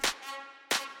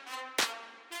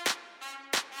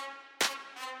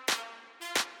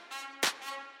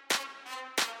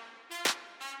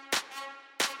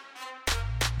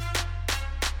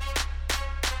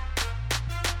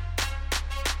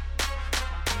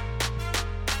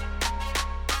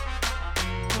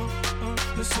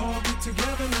 Let's all get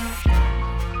together now.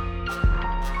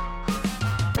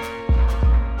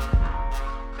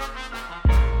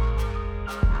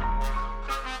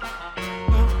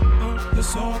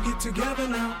 Let's all get together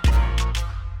now.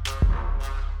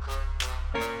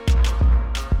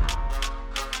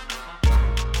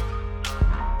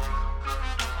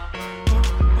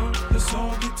 Let's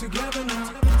all get together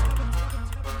now.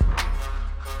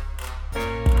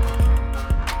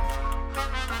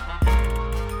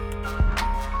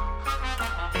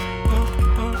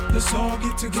 Let's all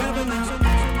get together now.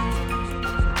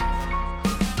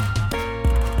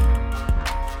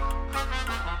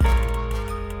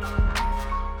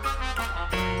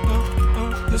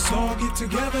 Let's all get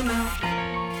together now.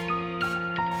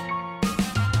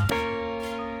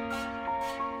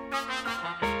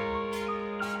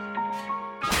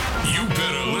 You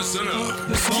better listen up.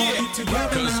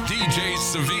 Because DJ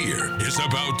Severe is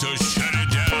about to shut it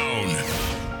down.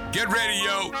 Get ready,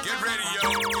 yo. Get ready, yo.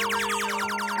 Get ready,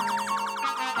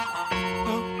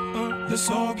 yo. Let's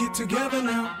all get together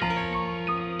now.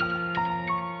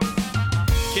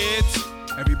 Kids,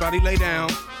 everybody lay down.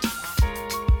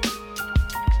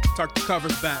 Tuck the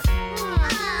covers back.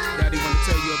 Daddy wanna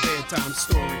tell you a bedtime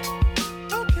story.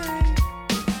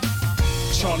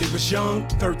 Charlie was young,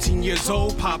 13 years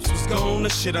old, Pops was gone, or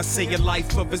should I say a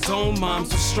life of his own.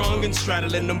 Moms were strong and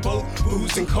straddling them both,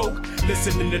 booze and coke,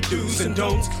 listening to do's and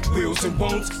don'ts, wills and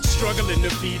won'ts, struggling to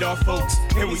feed our folks,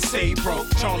 and we stayed broke.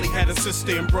 Charlie had a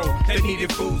sister and bro that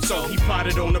needed food, so he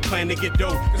plotted on a plan to get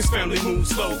dough. His family moved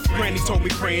slow, Granny told me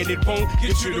praying it won't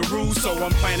get you the rules, so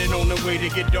I'm planning on the way to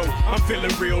get dough. I'm feeling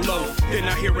real low, then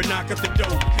I hear a knock at the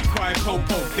door. He cried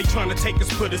po-po, they trying to take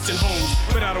us, put us in homes,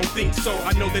 but I don't think so.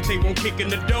 I know that they won't kick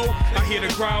in the door. I hear the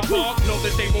growl bark, know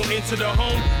that they won't enter the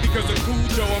home because of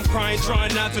Cujo. I'm crying,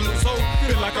 trying not to lose hope.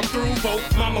 Feel like I'm through, vote.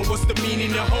 Mama, what's the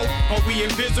meaning of hope? Are we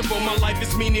invisible? My life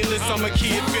is meaningless. I'm a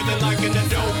kid feeling like an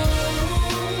adult.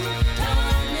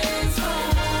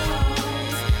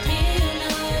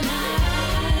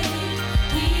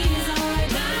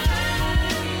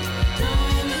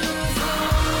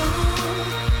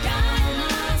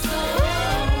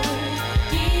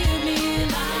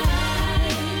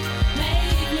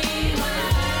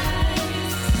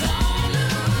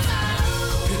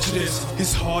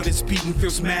 His heart is beating,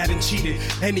 feels mad and cheated,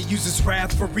 and he uses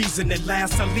wrath for reason. At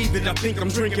last I leave it, I think I'm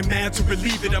drinking mad to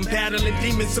relieve it. I'm battling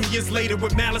demons some years later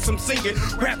with malice I'm singing,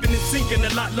 rapping and sinking a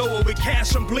lot lower with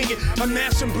cash I'm blinking. I'm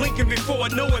mashing blinking before I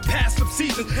know it past some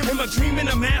seasons. Am I dreaming?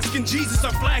 I'm asking Jesus. I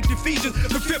flagged Ephesians,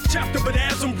 the 5th chapter, but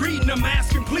as I'm reading I'm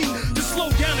asking pleading to slow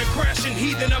down and crashing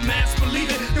heathen. I'm ass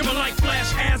believing, then my light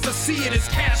flash as I see it as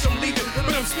cash I'm leaving,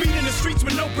 but I'm speeding the streets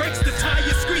with no brakes, the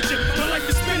tires screeching. My life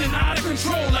is spinning out of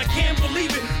control. I can't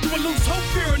believe it. Do I lose hope,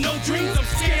 fear, or no dreams? I'm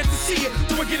scared to see it.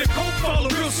 Do I get a cold fall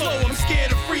or real slow? I'm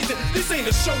scared of freezing. This ain't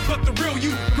a show, but the real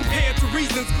you compared to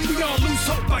reasons. We all lose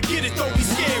hope, I get it, though we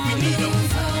scared, we need them.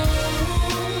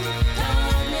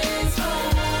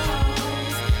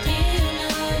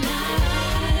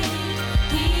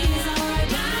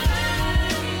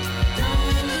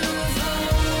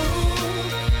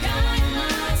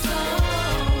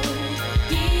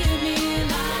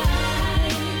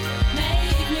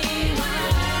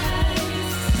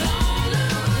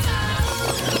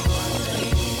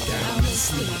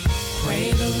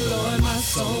 Pray the Lord my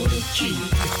soul to keep.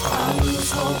 I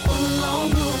lose hope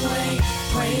along the way.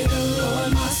 Pray the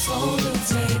Lord my soul to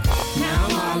take. Now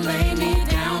I lay me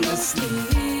down to sleep.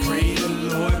 Pray the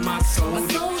Lord my soul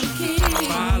to keep.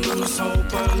 I lose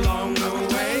hope along the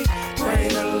way. Pray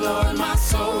the Lord my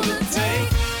soul to take.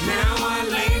 Now I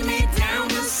lay me down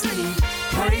to sleep.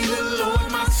 Pray the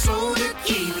Lord my soul to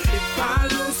keep. If I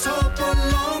lose hope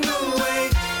along the way,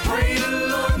 pray the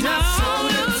Lord my soul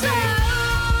to take.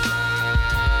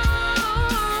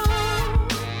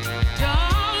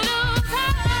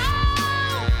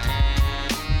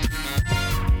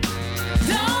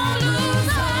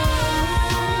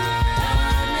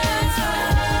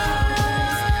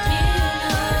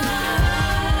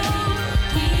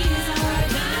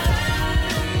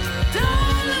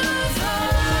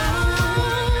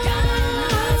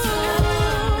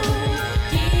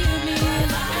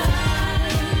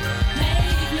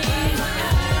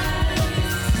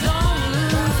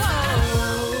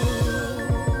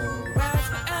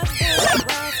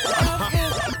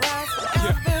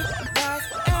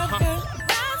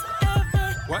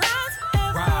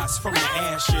 From the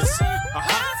ashes.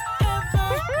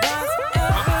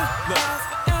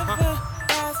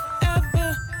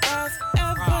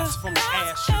 Rise from the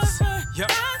ashes.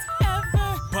 Yep.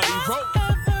 Buddy Road.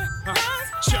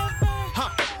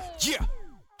 Yeah.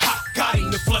 God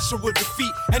ain't the flesh with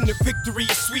defeat, and the victory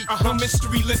is sweet. No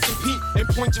mystery, listen, Pete, and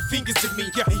point your fingers at me.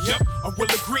 Yeah, yep, I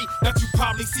will agree that you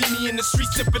probably see me in the street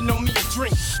sipping on me a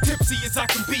drink. Tipsy as I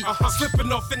can be,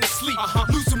 slipping off in the sleep,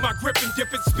 losing my grip and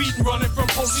dipping, speeding, running from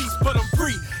police. But I'm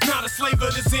free, not a slave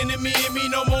of this enemy in me,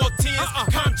 no more tears.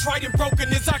 Contrite and broken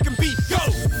as I can be. Go!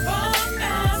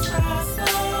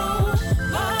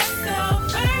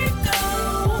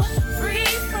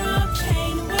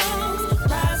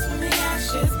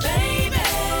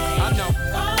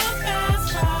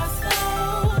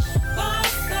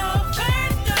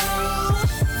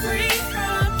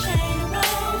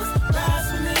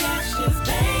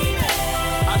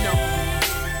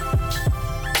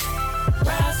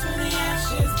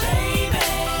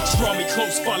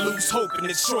 Close for I lose hope and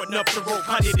it's shorten up the rope.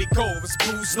 How did it go? It was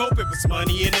booze, nope, it was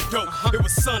money and a dope. It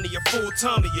was sunny, a full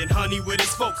tummy and honey with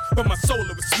his folks. But my soul,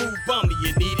 it was smooth bummy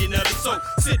and needing another soap.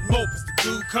 Sitting mope is the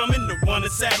dude coming, the one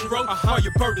that's sat and wrote. All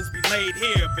your burdens be laid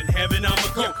here, up in heaven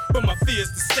I'ma go. But my fear's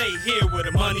to stay here where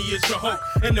the money is your hope.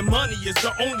 And the money is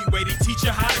the only way they teach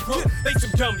you how to grow. They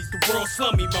some dummies, the world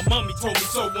slummy. My mommy told me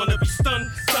so, wanna be stunned.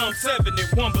 Psalm 7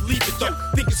 and 1, believe it though.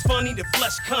 Think it's funny, the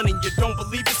flesh cunning, you don't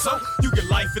believe it so? You get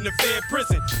life in a fair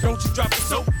prison. Don't you drop the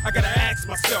soap? I gotta ask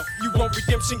myself, you want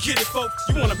redemption, get it folks?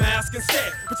 You want a mask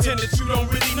instead, pretend that you don't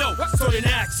really know. So then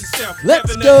ask yourself, let's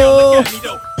heaven go. Or hell, look at me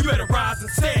though. You better rise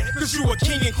instead, cause you a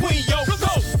king and queen, yo,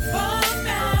 go!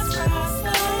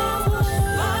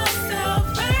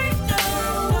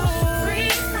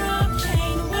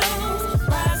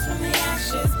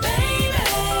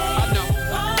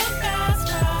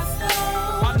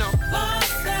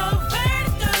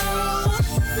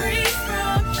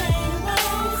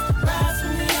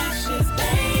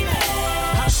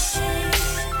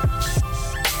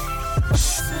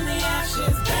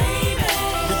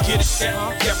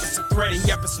 Yep, it's a threat and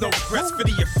yep, it's no regrets for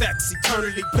the effects.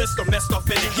 Eternally blissed or messed off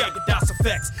in the head with DOS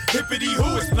effects. Hippity who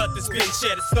is blood that's been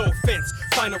shed, it's no offense.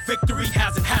 Final victory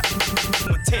hasn't happened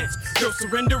too intense. Your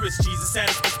surrender is Jesus at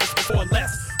his or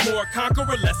less. More conquer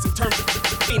or less in terms of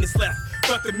the pain is left.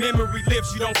 But the memory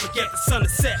lives, you don't forget the sun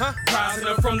is set. Rising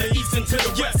up from the east into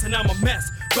the west, and I'm a mess.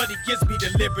 But he gives me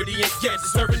the liberty and yet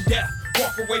deserving death.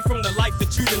 Walk away from the life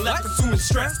that you done left, consuming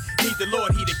stress. Need the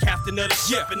Lord, he the captain of the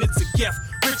ship, and it's a gift.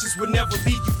 Riches will never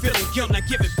leave you feeling guilt, now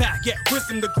give it back. Yeah,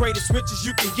 wisdom the greatest riches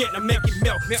you can get, now make it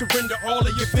melt. Surrender all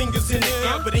of your fingers in the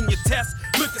air, but in your test,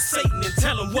 look at Satan and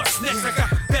tell him what's next. I got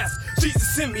the best,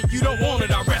 Jesus in me, you don't want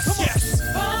it, I rest, yes.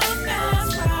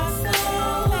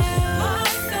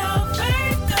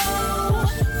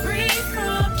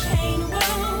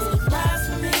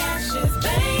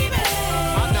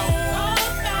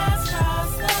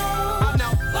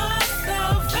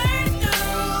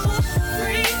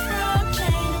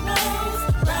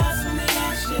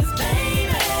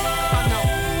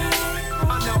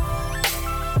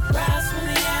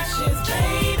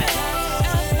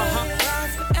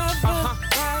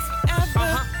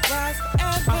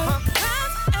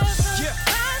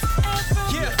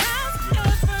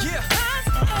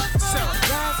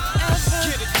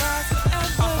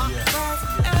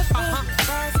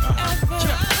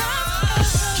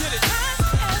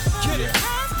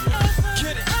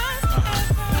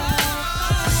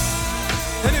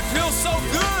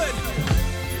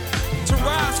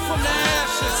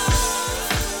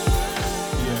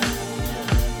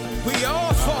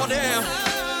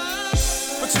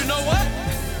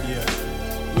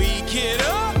 Get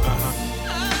up.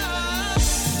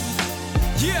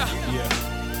 Yeah.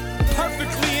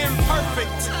 Perfectly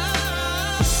imperfect.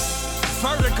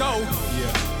 Vertigo.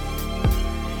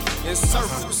 In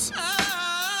circles.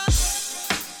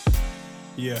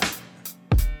 Yeah.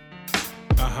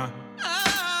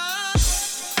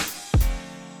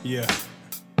 Yeah.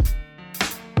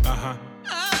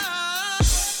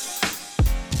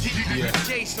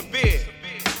 DJ Severe.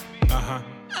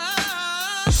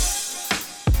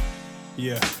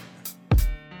 Yeah.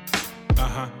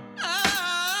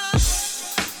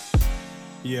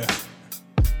 Yeah.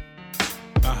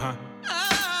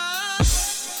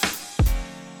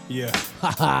 Yeah.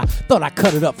 Haha, thought I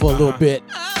cut it up for a little bit.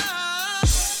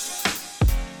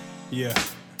 Yeah.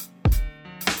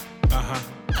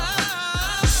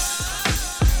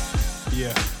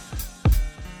 Yeah.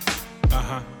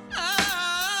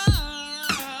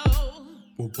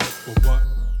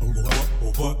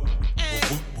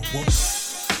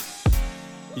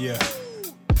 Yeah.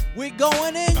 We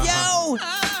going in, yo.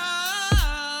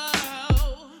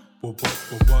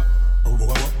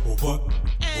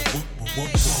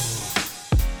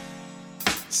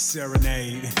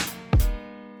 Serenade.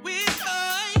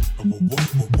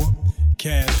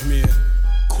 Cashmere.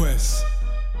 Quest.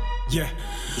 Yeah.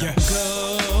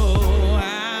 Go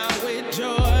out with joy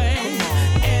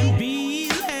and be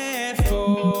led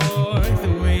forth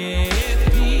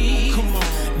with peace.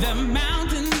 The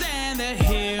mountains and the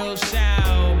hills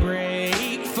shall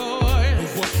break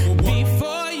forth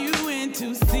before you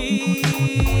into singing.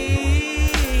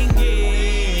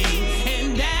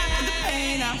 And after the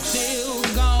pain, I'm still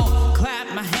gon' clap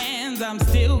my hands. I'm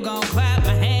still gon' clap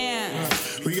my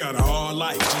hands. We got a hard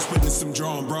life, just witness some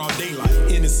drawing broad daylight.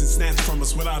 Innocent snatched from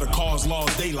us without a cause,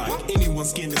 laws daylight.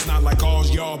 Anyone's skin that's not like ours,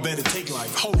 y'all better take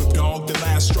life. Hold up, dog, the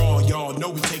last straw, y'all know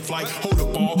we take flight. Hold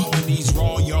up, all when these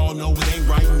raw, y'all know it ain't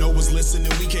right. No one's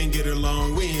listening, we can't get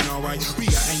along, we ain't alright. We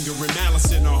got anger and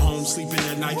malice in our home, sleeping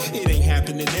at night. It ain't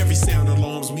happening, every sound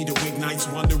alarms me to wake nights.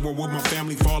 Wondering will my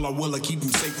family fall or will I keep them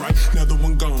safe, right? Another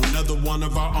one gone, another one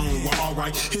of our own, we're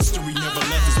alright. History never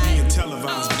left us being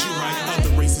televised, but you're right.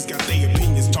 Other races got their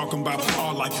opinions, talking about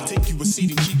our life. Take you a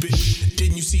seat and keep it.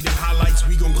 Didn't you see the highlights?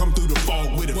 We gon' come through the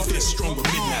fog with a fist stronger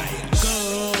midnight.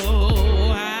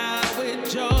 Go out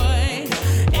with joy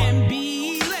and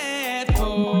be led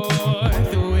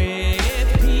forth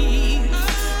with peace.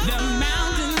 The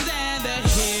mountains and the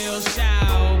hills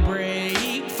shall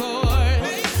break forth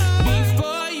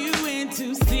before you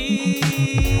into singing.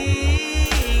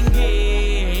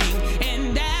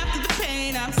 And after the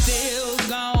pain, I'm still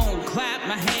gon' clap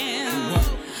my hands.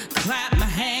 Clap my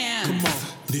hands. Come on,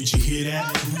 did you hear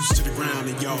that? Roots to the ground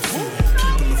and y'all feel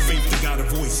that. People of faith that got a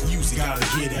voice, use it, gotta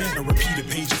hear that. A repeated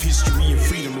page of history and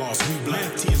freedom lost. We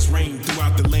black, tears rain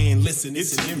throughout the land. Listen,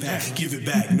 it's an impact. Give it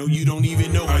back. No, you don't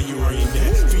even know how you earned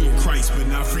that. Free in Christ, but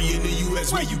not free in the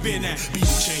U.S. Where you been at? Be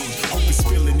the change. Hope is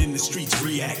spilling in the streets.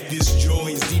 React. This joy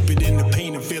is deeper than the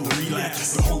pain of feeling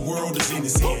relapse. The whole world is in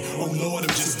his hand. Oh Lord, I'm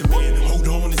just a man. Hold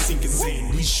on and sink in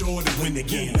sand. We sure to win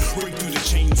again. Break through the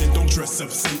chains and don't dress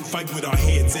up sin. Fight with our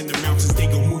heads in the mountains. They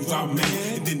gon' move out, man.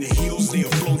 And then the hills, they'll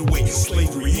float away.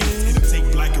 Slavery ends. It'll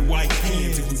take black and white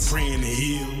hands if we praying to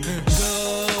heal.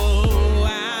 Go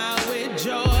out with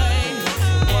joy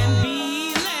and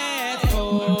be led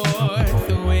forth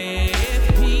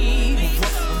with peace.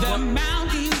 The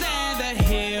mountains and the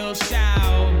hills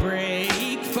shall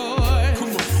break forth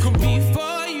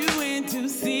before you into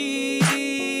singing.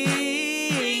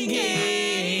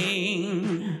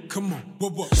 Come on,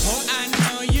 I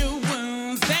know your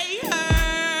wounds, they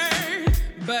hurt,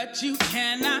 but you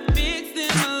cannot fix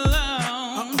them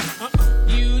alone.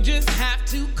 You just have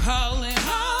to call him.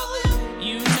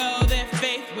 You know that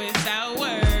faith without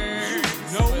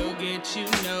words will get you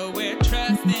nowhere.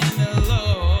 Trust in the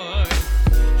Lord.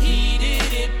 He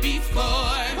did it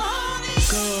before.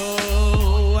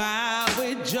 Go out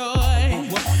with joy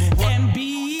and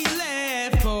be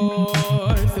led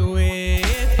forth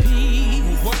with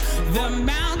peace. The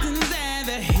mountains and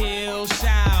the hills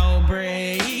shall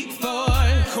break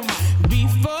forth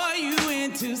before you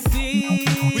into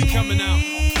singing. We coming out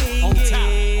on top.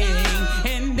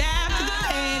 And after the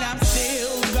pain, I'm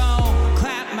still gon'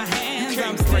 clap my hands. You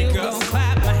I'm can't break still us. gon'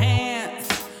 clap my hands.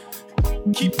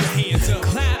 Keep your hands up.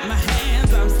 Clap my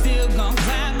hands. I'm still gon'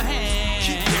 clap my hands.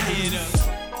 Keep your head up.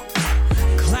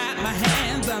 Clap my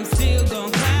hands. I'm still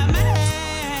gon' clap my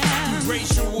hands.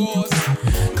 Racial wars.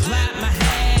 Clap my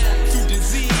hands. Through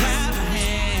disease. Clap my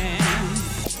hands.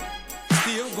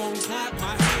 Still gon' clap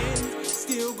my hands.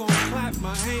 Still gon' clap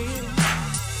my hands.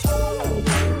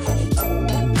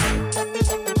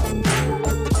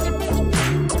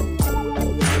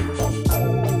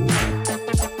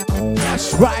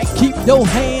 right, keep your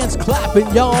hands clapping,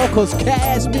 y'all, cause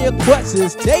Cashmere Quest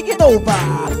is taking over.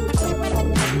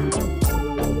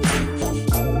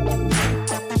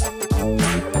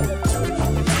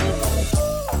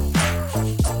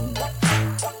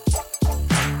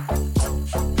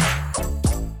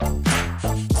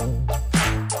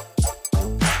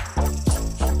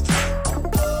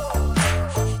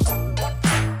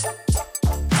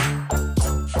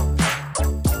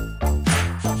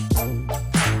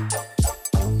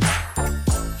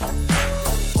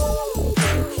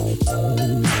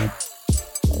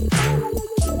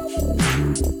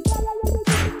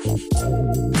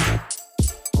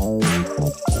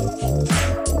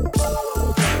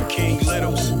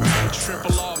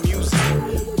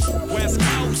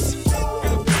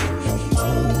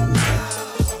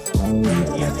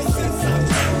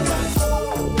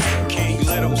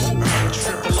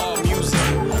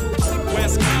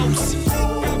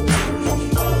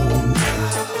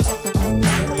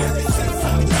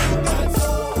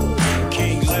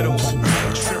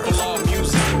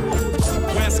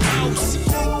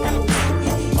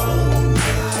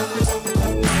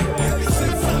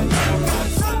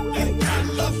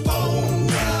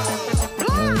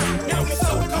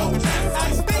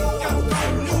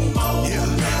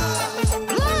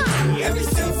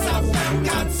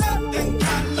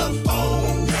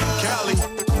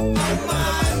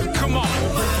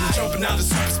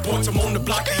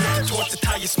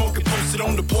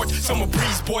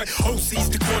 OC's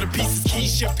the quarter pieces,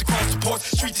 keys shipped across the port.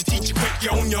 Street to teach you quick,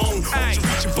 you're on your own. To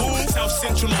reaching for South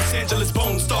Central Los Angeles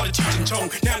bones. Started teaching Chong.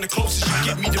 Now the closest you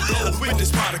get me to blow with this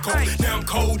prodigal. Now I'm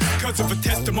cold, cause of a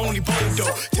testimony bold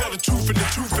though. Tell the truth and the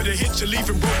truth of the hit, you're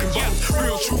leaving broken bones.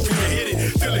 Real truth when you hit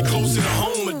it. Feel it closer to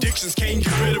home. Addictions can't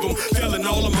get rid of them. Feeling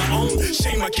all on my own.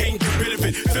 Shame I can't get rid of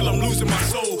it. Feel I'm losing my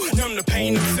soul. Numb the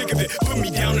pain, I'm sick of it. Put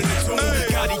me down in the tomb.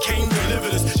 God, he came to deliver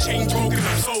this. Chain broken,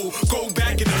 I'm soul. Go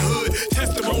back in the hood.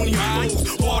 Testimony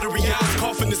flows. Watery eyes,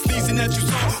 coughing and sneezing that you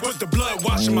saw was the blood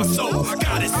washing my soul. I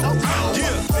got it so cold. Yeah.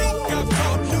 Think I've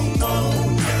caught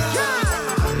pneumonia.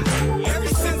 Yeah. Ever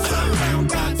since I found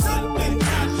God, something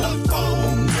got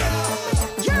pneumonia.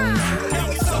 Yeah. Now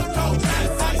it's so cold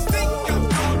as I think I've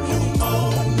caught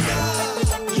pneumonia.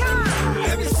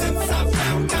 Yeah. Ever since I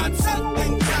found God,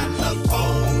 something got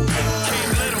pneumonia.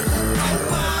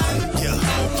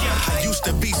 I used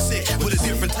to be sick with a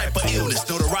different type of illness.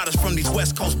 Know the riders from these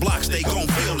West Coast blocks, they gon'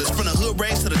 feel this. From the hood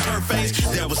race to the turf face,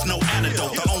 there was no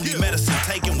antidote. The only medicine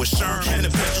taken was Sherm and the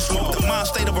pistol smoke. The mind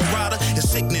state of a rider is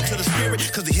sickening to the spirit,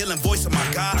 cause the healing voice of my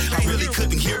God, I really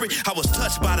couldn't hear it. I was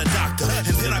touched by the doctor,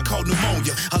 and then I caught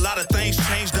pneumonia. A lot of things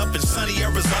changed up in sunny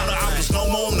Arizona. I was no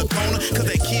more on the corner, cause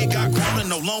that kid got grown and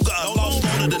no longer a lost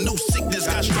owner. The new sickness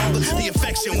got stronger, the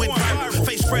infection went viral.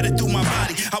 Face spread it through my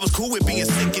body. I was cool with being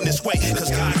sick in this way, cause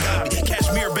God got me.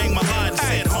 Cashmere banged my line and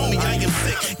said, homie, I am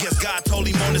sick. Guess God told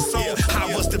him on his soul,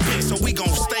 I was the pick, so we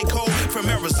gon' stay cold. From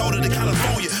Arizona to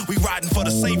California, we riding for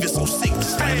the Savior, so sick to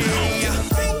stay home.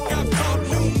 Think I've caught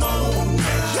pneumonia.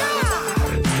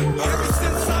 Yeah. Ever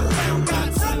since I found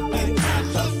God, something got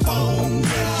pneumonia.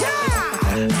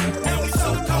 Yeah. Now it's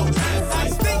so cold as I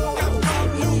think I've caught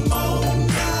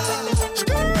pneumonia.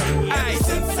 Ever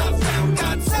since I found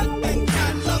God, something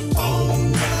got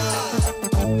pneumonia.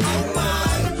 Oh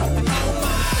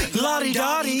my.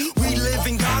 Lottie-dottie, we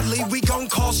living godly, we gon'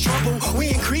 cause trouble. We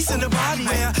increasing the body,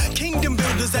 yeah. Kingdom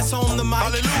builders that's on the mic.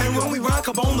 Hallelujah. And when we rock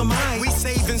up on the mic, we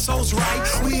saving souls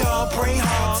right. We all pray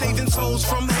hard, saving souls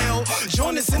from hell.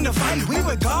 Join us in the fight, we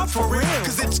with God for real.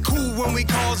 Cause it's cool when we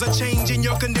cause a change in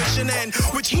your condition, and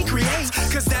which he creates,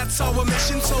 cause that's our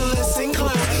mission. So listen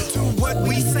close to what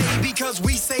we say, because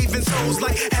we saving souls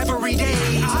like every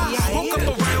day. I woke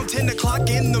up around 10 o'clock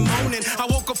in the morning. I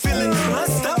woke up feeling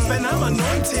blessed up and I'm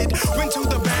anointed. Went to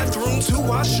the bathroom to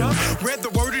wash up, read the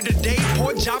word of the day,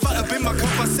 poured Java up in my cup.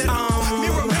 I said,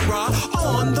 mirror, mirror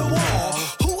on the wall,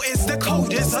 who is the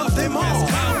coldest of them all?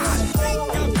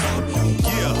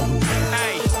 Yeah.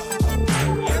 Hey.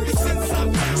 Ever since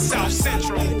I South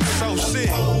Central, So sick.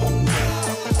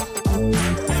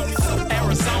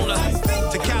 Arizona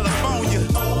To California.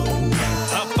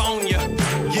 up on ya.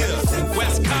 Yeah.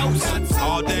 West Coast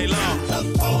All day long.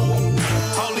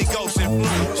 Holy Ghost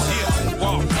influence. Yeah.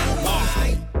 Walk.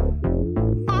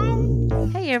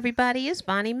 Hey everybody, it's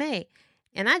Bonnie Mae,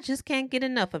 and I just can't get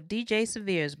enough of DJ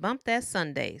Severe's Bump That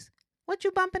Sundays. What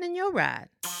you bumping in your ride?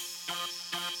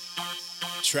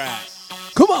 Try.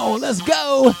 Come on, let's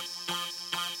go.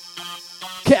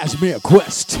 Cashmere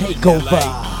Quest take over.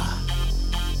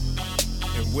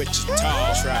 In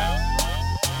Wichita, try.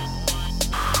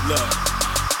 Look,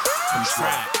 I'm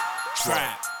trapped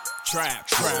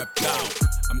out.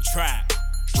 I'm trapped.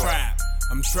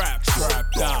 I'm trapped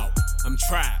out. I'm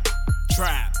trapped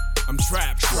out. I'm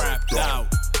trapped out.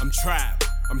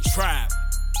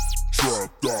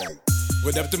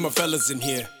 What up to my fellas in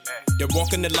here? They're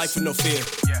walking the life with no fear.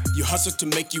 You hustle to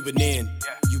make you an end.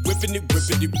 You whipping it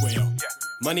well.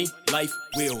 Money, life,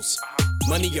 wheels.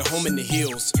 Money, your home in the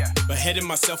hills. But heading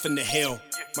myself into hell.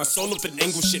 My soul up in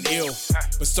anguish and ill.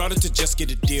 But started to just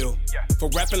get a deal. For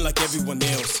rapping like everyone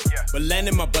else. But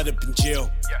landing my butt up in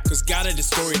jail. Cause God had a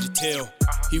story to tell.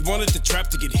 He wanted the trap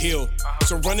to get healed.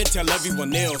 So run and tell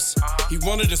everyone else. He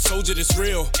wanted a soldier that's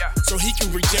real. So he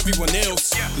can reach everyone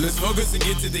else. Let's focus and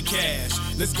get to the cash.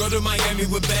 Let's go to Miami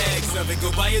with bags of it.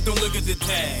 Go buy it, don't look at the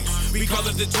tags. We call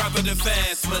it the drop of the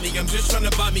fast money. I'm just trying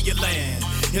to buy me a land.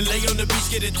 And lay on the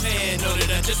beach, get a tan. Know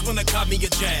that I just wanna cop me a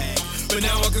jag. But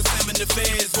now I can slam in the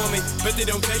feds for me. But they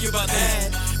don't tell you about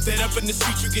that. That up in the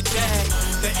street you get jagged.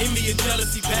 That envy and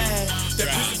jealousy bad.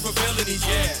 That prison for felonies,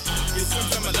 yeah. Yeah,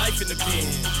 sometimes my life in the pen.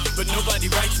 But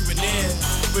nobody writes you in there.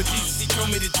 But Jesus, he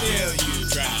told me to tell you.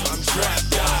 I'm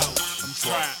trapped out. I'm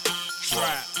trapped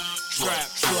out. I'm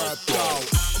trapped out.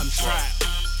 I'm trapped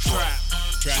out.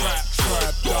 I'm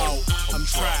trapped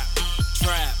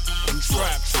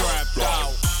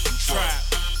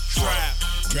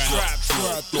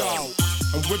out.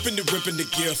 I'm whipping the ripping the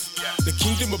gift. The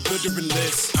kingdom of builder and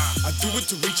list. I do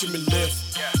it to reach him and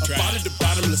lift. Up out of the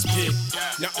bottomless pit.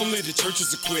 Not only the church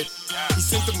is equipped. He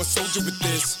sent them a soldier with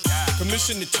this.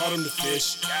 Permission that taught him to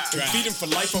fish. And feed him for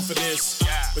life off of this.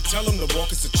 But tell him the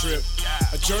walk is a trip.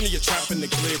 A journey, a trap, and a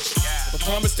glitch. A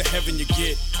promise to heaven you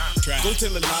get. Go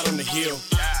tell a lot on the hill.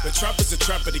 The trap is a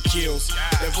trapper that kills.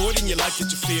 That void in your life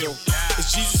that you feel.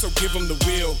 It's Jesus, so give him the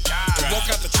will. To walk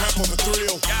out the trap on the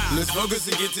thrill. Let's focus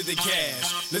and get to the cash.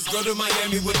 Let's go to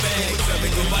Miami with bags. I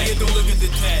think go buy it, don't look at the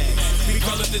tag. We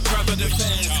call it the drop of the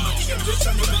fast money. I'm just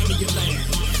trying to buy me a land.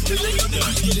 The lay on the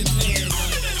beach, get a tan.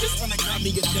 I just wanna cop me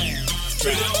a jag.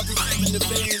 Straight out, I can slam in the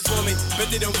fans for me.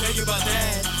 But they don't tell you about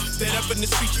that. That up in the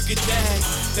street you get jagged.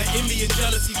 That envy and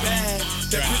jealousy bad.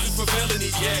 That prison for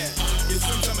felonies, yeah. Yeah,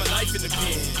 sometimes my life in the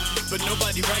pen. But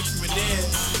nobody writes you in there.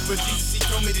 But Jesus, he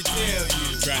told me to tell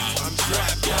you. I'm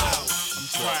trapped out. I'm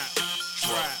trapped out.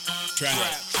 I'm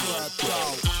trapped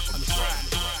out.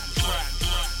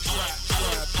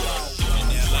 In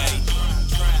LA,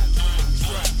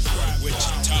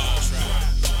 Wichita,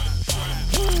 look,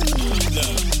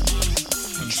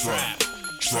 I'm trapped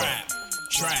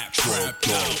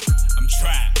out.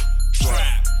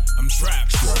 I'm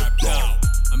trapped out.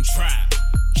 I'm trapped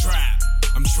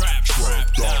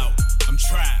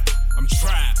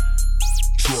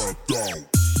out.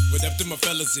 What up to my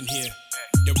fellas in here?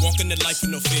 They're walking the life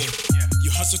with no fear.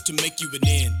 You hustle to make you an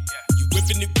end. You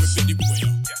whipping it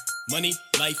well. Money,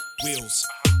 life, wheels.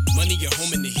 Money, your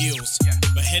home in the hills.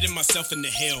 But heading myself into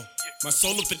hell. My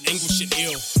soul up in anguish and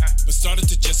ill. But started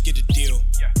to just get a deal.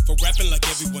 For rapping like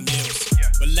everyone else.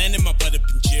 But landing my butt up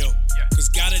in jail. Cause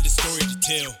God had a story to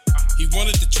tell. He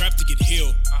wanted the trap to get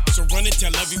healed. So run and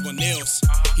tell everyone else.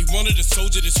 He wanted a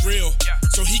soldier that's real.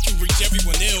 So he can reach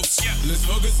everyone else. Let's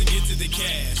focus and get to the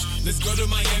cash. Let's go to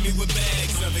Miami with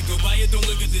bags of it. Go buy it, don't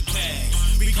look at the tags.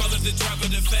 We call it the drop of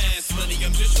the fast money.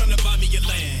 I'm just trying to buy me a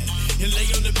land. And lay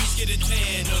on the beach, get a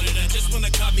tan. Know that I just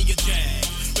wanna cop me a jag.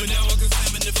 But now I can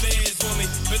slam in the fans for me.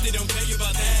 But they don't tell you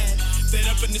about that. That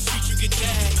up in the street you get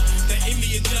jagged. That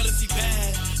envy and jealousy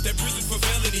bad. That prison for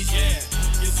felonies, yeah.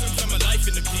 Yeah, sometimes my life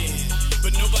in the pen.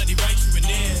 But nobody writes you in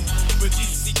there. But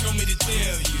Jesus, he told me to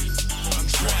tell you. I'm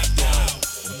trapped out.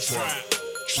 I'm trapped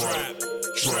out.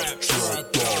 I'm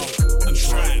trapped out. I'm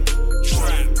trapped out.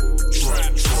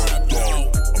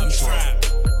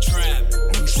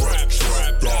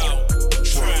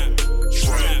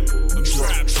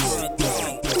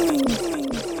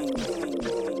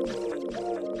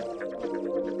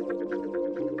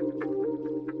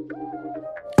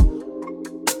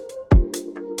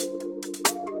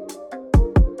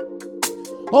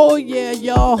 Oh yeah,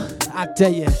 y'all, I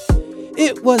tell you,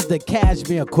 it was the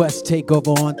Cashmere Quest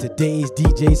takeover on today's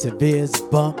DJ Severe's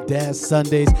Bump That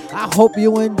Sundays. I hope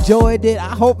you enjoyed it.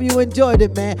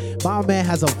 Man. My man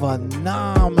has a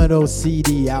phenomenal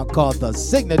CD out called The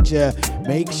Signature.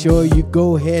 Make sure you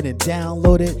go ahead and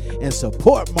download it and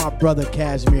support my brother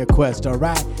Cashmere Quest, all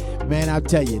right? Man, I'll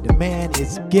tell you, the man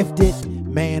is gifted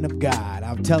man of God.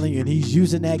 I'm telling you, and he's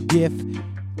using that gift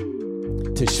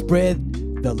to spread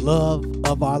the love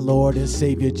of our Lord and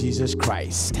Savior Jesus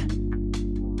Christ.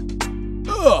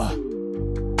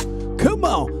 Come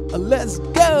on, let's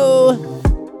go.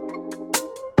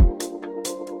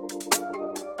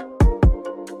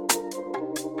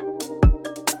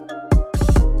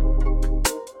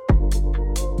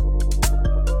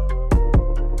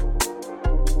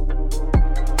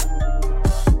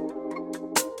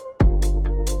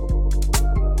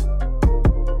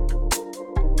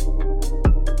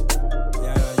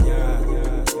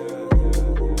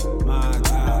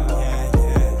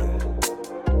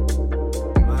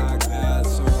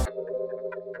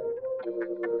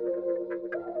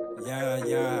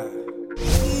 Yeah.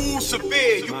 Ooh,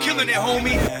 Severe, you killing it,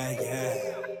 homie. Yeah.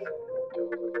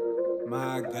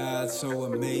 My God, so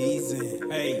amazing.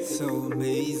 Hey, so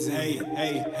amazing.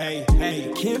 Hey.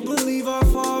 Can't believe how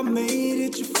far I made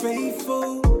it, you're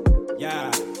faithful.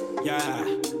 Yeah.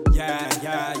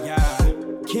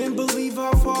 Can't believe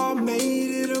how far I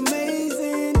made it,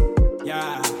 amazing.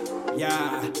 Yeah.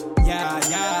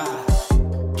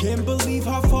 Can't believe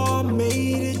how far I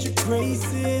made it, your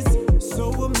grace is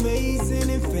so amazing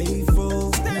and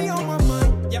faithful. Stay on my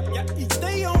mind, yeah, he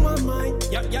stay on my mind,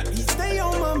 yeah, he stay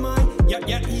on my mind,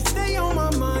 yeah, he stay on my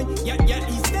mind, yeah,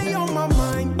 he stay on my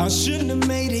mind. I shouldn't have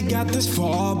made it, got this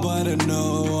far, but I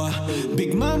know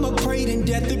Big Mama prayed in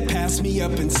death, it passed me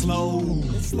up and slow.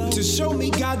 To show me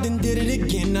God then did it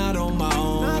again, not on my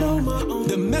own.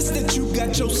 The mess that you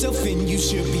got yourself in, you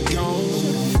should be gone.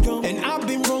 And I've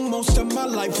been wrong most of my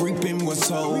life, reaping what's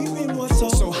sown.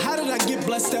 So how did I get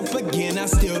blessed up again? I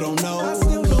still don't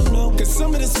know. Cause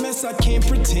some of this mess I can't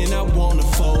pretend I wanna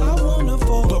fold.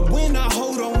 But when I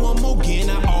hold on one more again,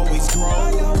 I always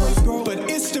grow. But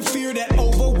it's the fear that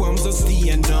overwhelms us, the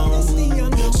unknown.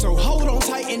 So hold on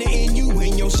tight in the end, you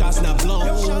win, your shot's not blown.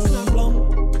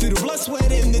 Through the blood,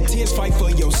 sweat, and the tears, fight for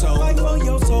your soul.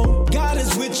 God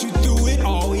is with you through it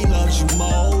all, he loves you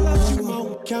more.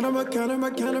 Count on my blessing.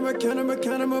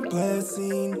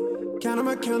 Count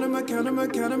on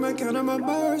my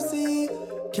mercy.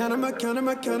 Count on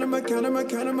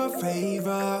my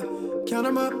favor. Count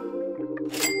on my...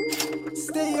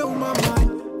 Stay on my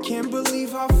mind. Can't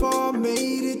believe how far I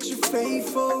made it, you're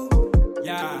faithful.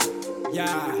 Yeah.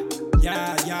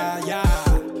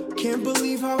 Can't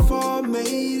believe how far I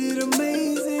made it,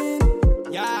 amazing.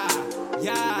 Yeah.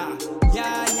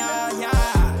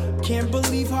 Can't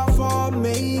believe how far I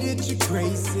made it, your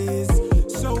grace is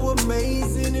so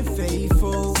amazing and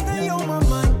faithful. Stay on my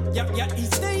mind, yeah, he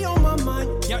stay on my mind,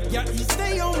 yeah, he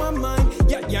stay on my mind,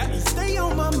 yeah, he stay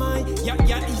on my mind,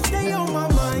 yeah, he stay on my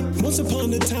mind. Once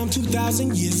upon a time,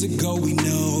 2,000 years ago, we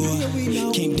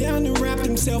know, came down and wrapped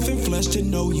himself in flesh to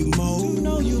know you more.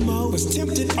 Was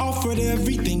tempted, offered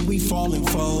everything we fallen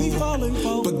for.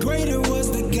 But greater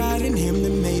was the God in him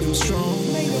that made him strong.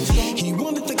 He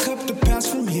wanted the cup to pass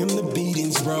from him, the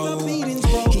beatings roll. He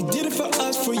did it for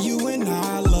us, for you and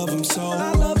I love him so.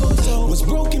 Was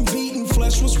broken, beaten,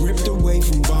 flesh was ripped away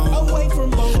from bone.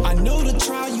 I know the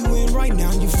trial you in right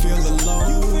now, you feel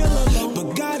alone.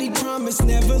 But God, he promised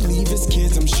never leave his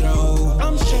kids, I'm sure.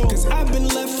 Cause I've been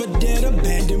left for dead,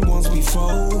 abandoned once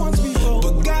before.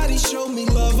 But God, he showed me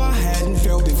love I hadn't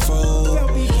felt before.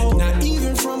 Not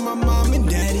even from my mom and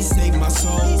dad, he saved my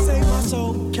soul.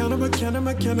 Count on my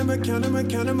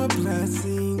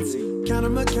blessings. Count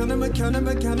on my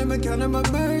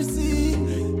mercy.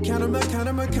 Count on my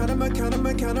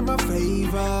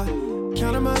favor.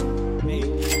 Count on my...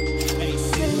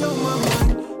 Stay on my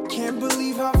mind. Can't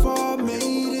believe how far I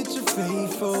made it, you're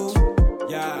faithful.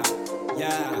 Yeah.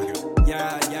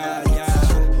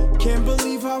 Can't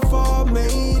believe how far I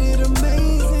made it,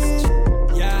 amazing.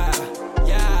 Yeah.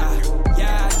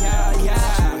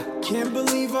 Can't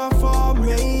believe how far I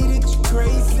made it, your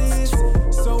grace is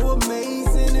so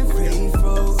amazing and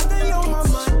faithful. Stay on my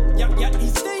mind, yeah, he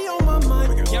stay on my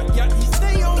mind, yeah, he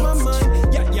stay on my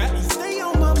mind, yeah, he stay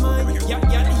on my mind,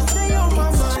 yeah, he stay on my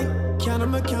mind. Count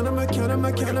on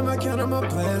my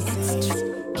blessings.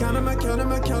 Count on my mercy.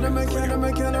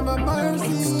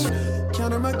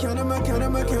 Count on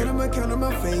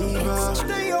my favor.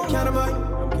 Stay on my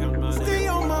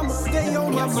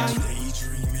mind.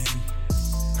 Daydreaming.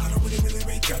 I don't really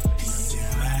wake up. Peace in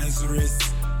Lazarus.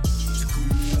 To cool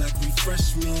me like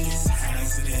refreshment is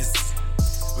hazardous.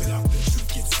 Without the truth,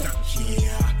 get stuck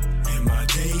here. Am I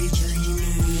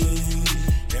daydreaming?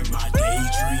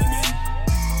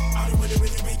 I don't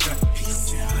really wake up.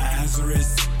 Peace in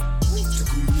Lazarus. To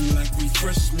cool me like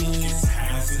refreshment is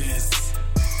hazardous.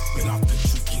 Without the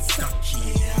truth, get stuck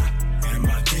here. Am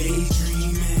I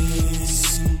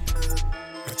daydreaming?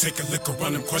 I take a look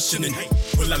around, I'm questioning. Hey,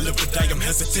 will I live or die? I'm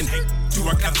hesitant. Hey, do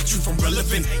I got the truth? I'm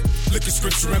relevant. Hey, look at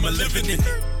scripture, am I living in?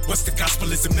 Hey, what's the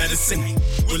gospel? Is it medicine? Hey,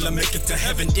 will I make it to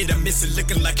heaven? Did I miss it?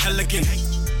 Looking like hell again. Hey,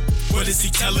 what is he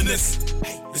telling us?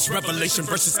 Hey, it's revelation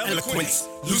versus eloquence.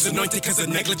 Lose anointing cause of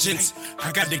negligence.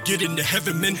 I got to get into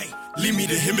heaven, man. Hey, lead me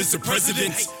to him as the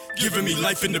president. Giving me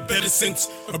life in the better sense.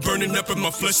 A burning up in my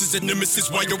flesh is a nemesis.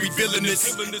 Why are we feeling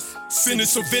this? Sin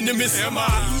is so venomous. Am I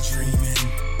daydreaming?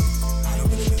 I don't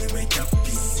really wake up.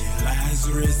 Peace in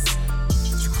Lazarus.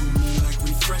 To cool me like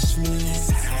refreshment is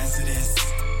hazardous.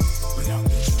 Without the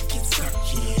truth, get stuck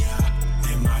here.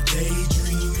 Am I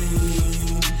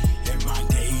daydreaming?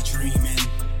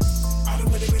 I don't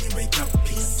really wake up.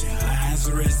 Peace in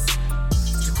Lazarus.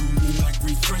 To cool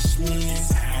refreshment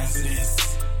is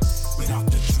hazardous. Without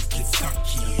the truth, get stuck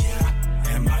here.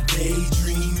 Am I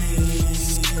daydreaming?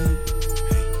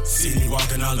 See me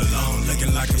walking all alone,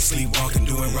 looking like I'm sleepwalking,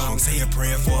 doing wrong. Say a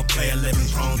prayer for a player living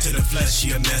prone to the flesh.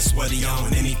 He a mess, what he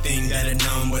on? Anything that he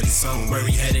known, what he's on. Where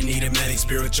he headed, need a medic,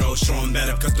 spiritual. Show him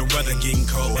better, cause the weather getting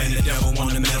cold. And the devil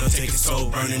want the metal, take his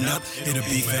soul burning up. It'll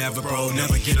be forever, bro.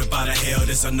 Never get up out of hell,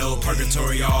 this I know.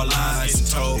 Purgatory, all lies getting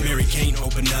told. Mary can't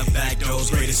open up back doors.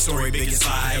 Greatest story, biggest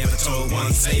lie ever told.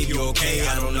 One save you, okay?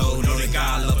 I don't know. Know that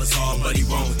God love us all, but he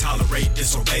won't tolerate,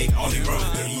 disobey. All he wrote.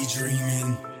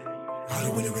 Daydreaming. I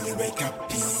don't really wake up,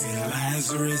 peace and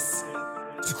Lazarus.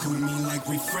 To cool me like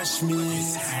refreshment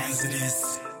is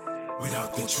hazardous.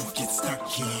 Without the truth, get stuck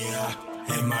here.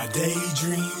 Am I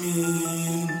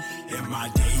daydreaming? Am I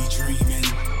daydreaming?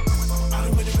 I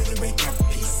don't really wake up,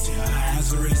 peace and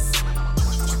Lazarus.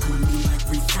 To cool me like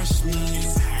refreshment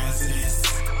is hazardous.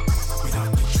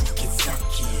 Without the truth, get stuck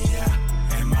here.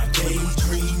 Am I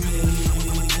daydreaming?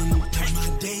 Am I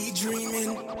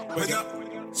daydreaming? Wake up.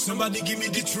 Somebody give me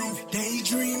the truth,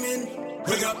 daydreaming.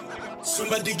 Wake up.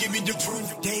 Somebody give me the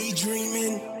proof,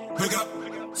 daydreaming. Wake up.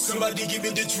 Somebody give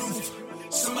me the truth.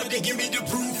 Somebody give me the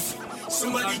proof.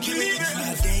 Somebody give me the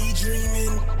truth,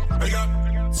 daydreaming. Wake up.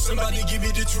 Somebody give me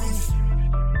the truth.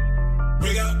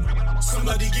 Wake up.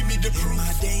 Somebody give me the proof. Am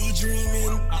I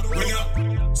daydreaming? Wake up.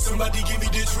 Somebody give me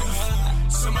the truth.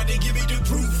 Somebody give me the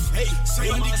proof. Hey,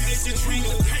 somebody give me the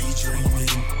truth,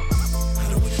 daydreaming. I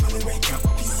don't really wake up.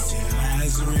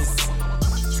 Lazarus,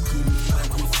 to cool me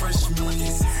like refreshment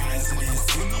is hazardous.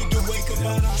 We need to wake up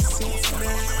out our sins now.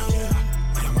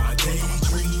 Am I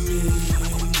daydreaming?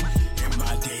 Am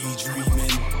I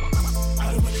daydreaming? I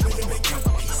don't really wake up.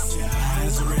 Peace to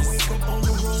Lazarus. Wake up on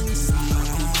the wrong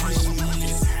side. Refreshment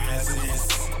is hazardous.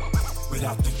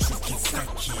 Without the truth, get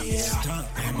stuck here.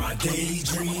 Am I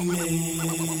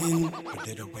daydreaming? Or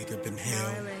did I wake up in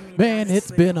hell? Man,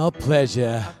 it's been a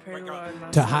pleasure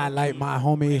to highlight my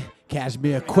homie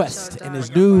Cashmere Quest and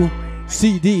his new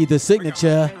CD, The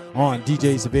Signature, on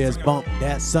DJ Severe's Bump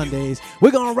That Sundays.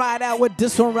 We're gonna ride out with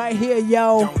this one right here,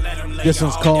 yo. This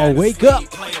one's called Wake Up.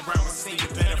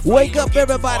 Wake up,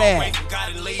 everybody.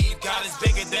 God is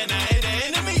bigger than an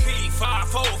enemy.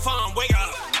 5-4 farm, wake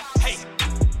up. Hey,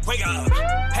 wake up.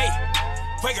 Hey,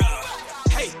 wake up.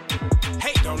 Hey,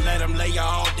 hey, don't let them lay you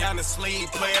all down to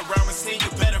sleep. Play around and see,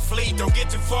 you better flee. Don't get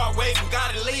too far away from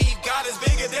God and leave. God is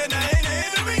bigger than an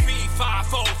enemy.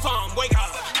 5-4 farm, wake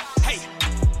up. Hey,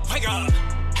 wake up.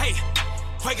 Hey,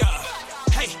 wake up.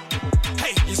 Hey,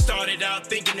 hey. You started out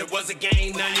thinking it was a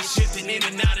game. Now you're shifting in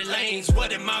and out of lanes.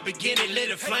 What in my beginning lit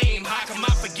a flame? How come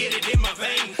I forget it in my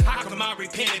vein? How come I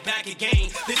repent it back again?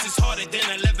 This is harder than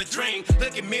I'll ever dream.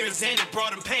 Look at mirrors and it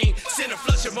brought him pain. Send a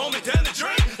flush a moment down the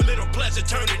drain. A little pleasure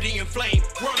turned it in flame.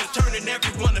 World is turning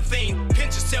everyone to fame.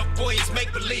 Pinch yourself, boy, it's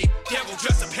make believe. Devil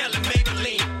dressed up hell and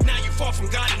Maybelline. Now you far from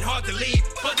God and hard to leave.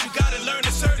 But you gotta learn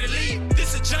to serve the lead.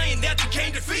 This a giant that you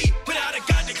can't defeat. Without a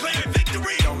God declaring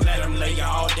victory. Don't let them lay you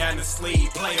all down to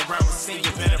sleep. Play around with sin,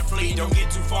 you better flee. Don't get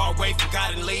too far away from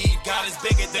God and leave. God is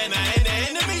bigger than an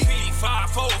enemy.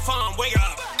 5-4 farm, wake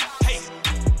up. Hey,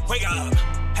 wake up.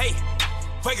 Hey,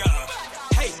 wake up.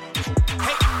 Hey,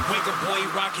 hey. Wake up, boy,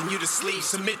 rocking you to sleep.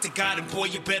 Submit to God and boy,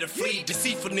 you better flee.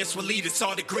 Deceitfulness will lead us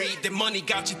all to greed. That money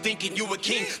got you thinking you a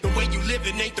king. The way you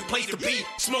living ain't the place to be.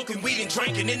 Smoking weed and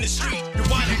drinking in the street. You're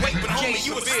wide awake, but homie,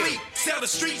 you asleep. Sell the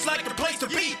streets like the place to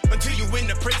be. Until you in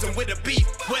the prison with a beef.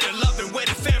 Where the love and where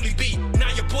the family be.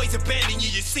 Now your boys abandon you,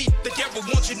 you see. The devil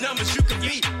wants your numbers you can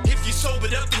beat. If you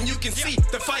sobered up, then you can see.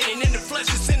 The fighting in the flesh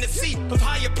is in the seat. Of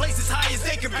higher places, high as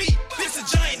they can be. This a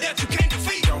giant that you can't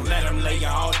defeat. Don't let them lay you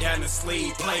all down to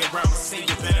sleep. Play around with sin,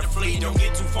 you better flee. Don't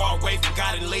get too far away from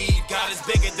God and leave. God is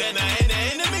bigger than an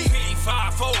enemy.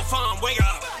 5-4 farm, wake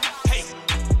up. Hey,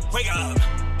 wake up.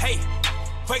 Hey,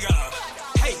 wake up.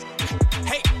 Hey,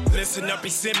 hey. Listen up, he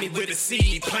sent me with a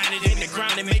seed. Plant it in the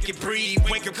ground and make it breathe.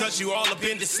 Wake up cause you all have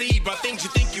been deceived by things you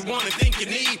think you want and think you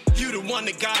need. You the one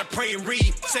that gotta pray and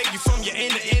read. Save you from your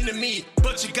inner enemy.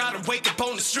 But you gotta wake up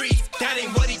on the street. That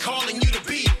ain't what he calling you to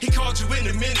be. He called you in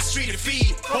the ministry to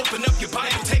feed. Open up your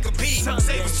Bible, take a peek.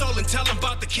 Save a soul and tell him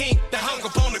about the king that hung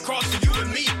up on the cross for you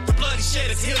and me. The blood he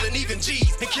shed is healing even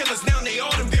G's. And killers now they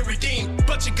all done been redeemed.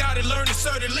 But you gotta learn to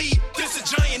serve the lead. This a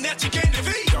giant that you can't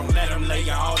defeat. Don't let him lay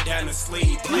you all down to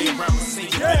sleep. Play around with sin,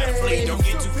 you better flee. Don't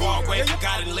get too far away from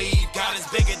God and leave. God is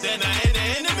bigger than an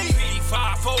enemy.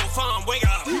 5-4 farm, wake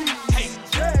up. Hey,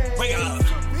 wake up.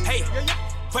 Hey,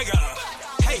 wake up.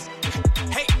 Hey,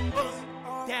 hey.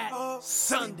 That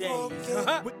Sunday.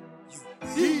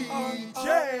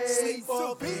 DJ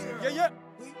Severe. Yeah, yeah.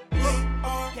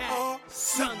 That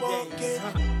Sunday.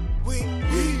 DJ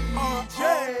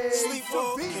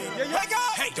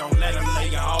don't let them lay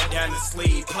you all down the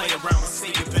sleeve. Play around and see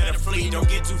you better flee. Don't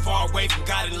get too far away from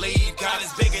God and leave. God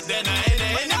is bigger than the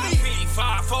enemy.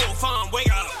 5, 4, fun,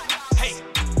 wake up. Hey,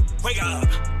 wake up.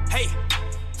 Hey,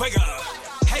 wake up.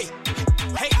 Hey,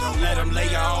 hey, don't let them lay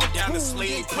you all down the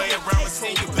sleeve. Play around and see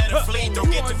you better flee. Don't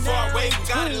get too far away from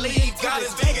God and leave. God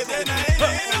is bigger than the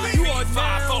enemy.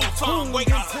 5, 4, fun,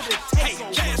 wake up. Hey,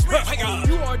 cash, wake up.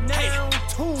 You are now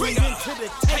tuned into the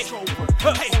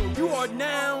takeover. You are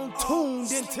now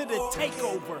tuned into the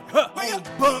takeover on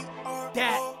Bump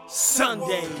That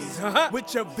Sundays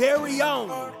with your very own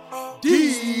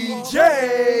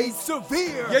DJ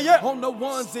Severe on the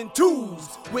ones and twos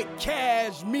with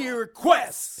Cashmere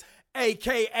Quest,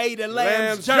 aka the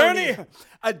Lamb's Journey.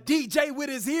 A DJ with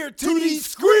his ear to these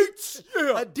streets.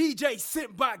 A DJ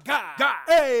sent by God.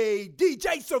 Hey,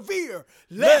 DJ Severe,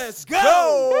 let's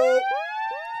go.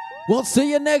 We'll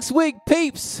see you next week,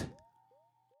 peeps.